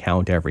money's in the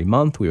account every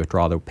month. We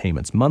withdraw the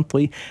payments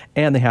monthly,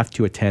 and they have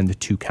to attend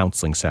 2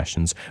 counseling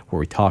sessions where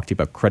we talk to you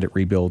about credit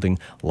rebuilding,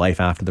 life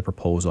after the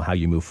proposal, how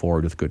you move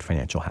forward with good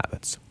financial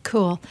habits.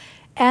 Cool.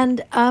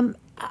 And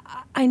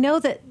I know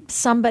that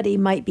somebody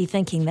might be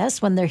thinking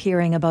this when they're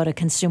hearing about a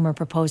consumer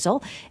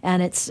proposal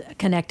and it's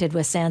connected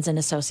with Sands and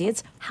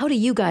Associates. How do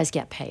you guys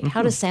get paid?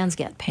 How does Sands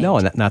get paid? No,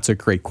 and that's a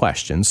great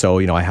question. So,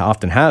 I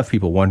often have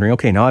people wondering,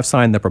 okay, now I've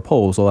signed the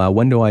proposal.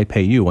 When do I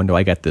pay you? When do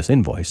I get this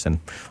invoice?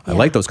 And I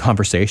like those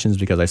conversations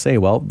because I say,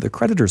 well, the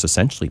creditors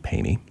essentially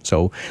pay me.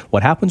 So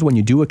what happens when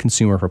you do a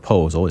consumer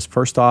proposal is,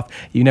 first off,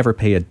 you never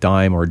pay a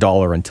dime or a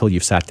dollar until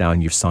you've sat down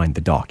and you've signed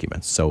the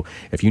documents. So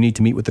if you need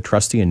to meet with the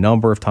trustee a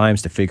number of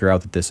times to figure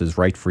out that this is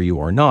right for you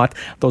or not,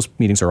 those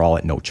meetings are all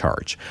at no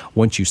charge.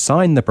 Once you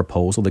sign the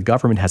proposal, the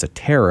government has a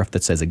tariff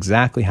that says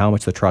exactly how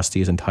much the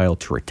trustee is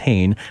entitled to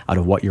retain out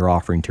of what you're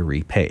offering to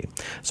repay.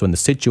 So in the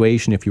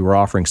situation, if you were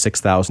offering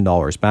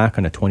 $6,000 back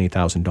on a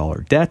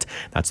 $20,000 debt,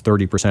 that's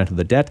 30% of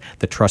the debt.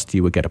 The trustee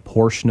would get a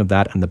portion of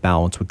that and the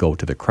balance would go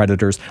to the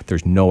creditors.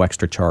 There's no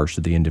extra charge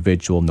to the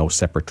individual. No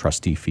separate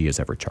trustee fee is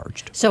ever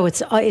charged. So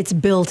it's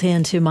built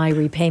into my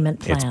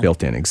repayment plan. It's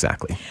built in,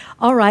 exactly.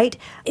 All right.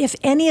 If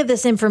any of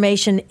this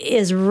information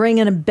is ringing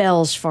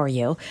bells for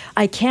you,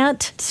 I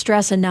can't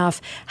stress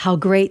enough how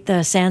great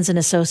the Sands and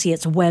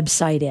Associates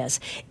website is.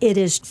 It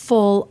is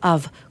full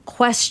of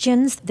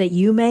questions that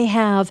you may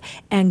have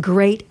and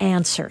great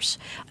answers.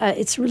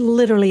 It's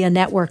literally a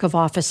network of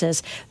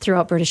offices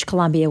throughout British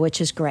Columbia,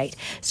 which is great.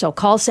 So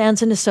call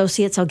Sands and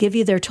Associates. I'll give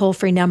you their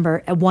toll-free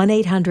number at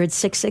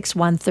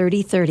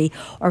 1-800-661-3030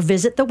 or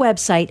visit the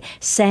website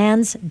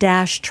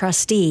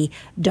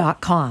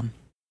sands-trustee.com.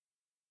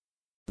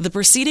 The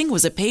proceeding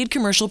was a paid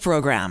commercial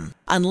program.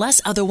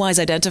 Unless otherwise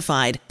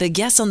identified, the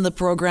guests on the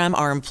program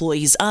are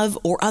employees of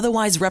or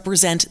otherwise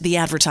represent the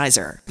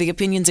advertiser. The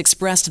opinions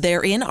expressed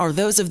therein are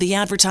those of the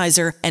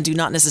advertiser and do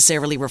not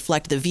necessarily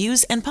reflect the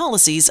views and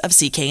policies of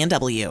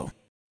CKNW.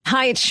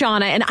 Hi, it's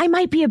Shauna, and I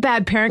might be a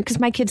bad parent because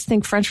my kids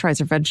think French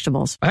fries are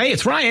vegetables. Hey,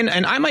 it's Ryan,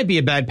 and I might be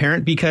a bad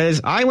parent because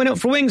I went out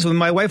for wings when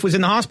my wife was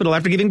in the hospital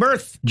after giving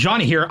birth.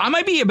 Johnny here. I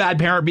might be a bad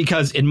parent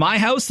because in my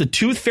house, the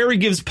tooth fairy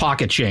gives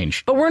pocket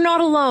change. But we're not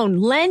alone.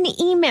 Len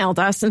emailed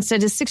us and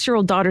said his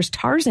 6-year-old daughter's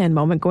Tarzan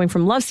moment going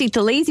from love seat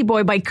to lazy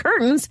boy by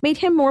curtains made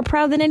him more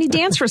proud than any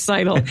dance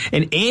recital.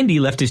 And Andy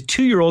left his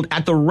 2-year-old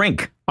at the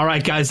rink. All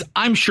right, guys,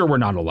 I'm sure we're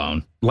not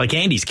alone. Like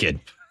Andy's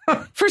kid.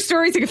 For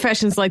stories and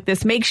confessions like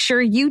this, make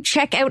sure you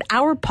check out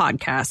our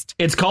podcast.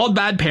 It's called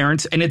Bad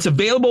Parents, and it's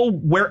available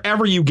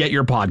wherever you get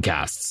your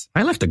podcasts.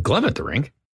 I left a glove at the rink.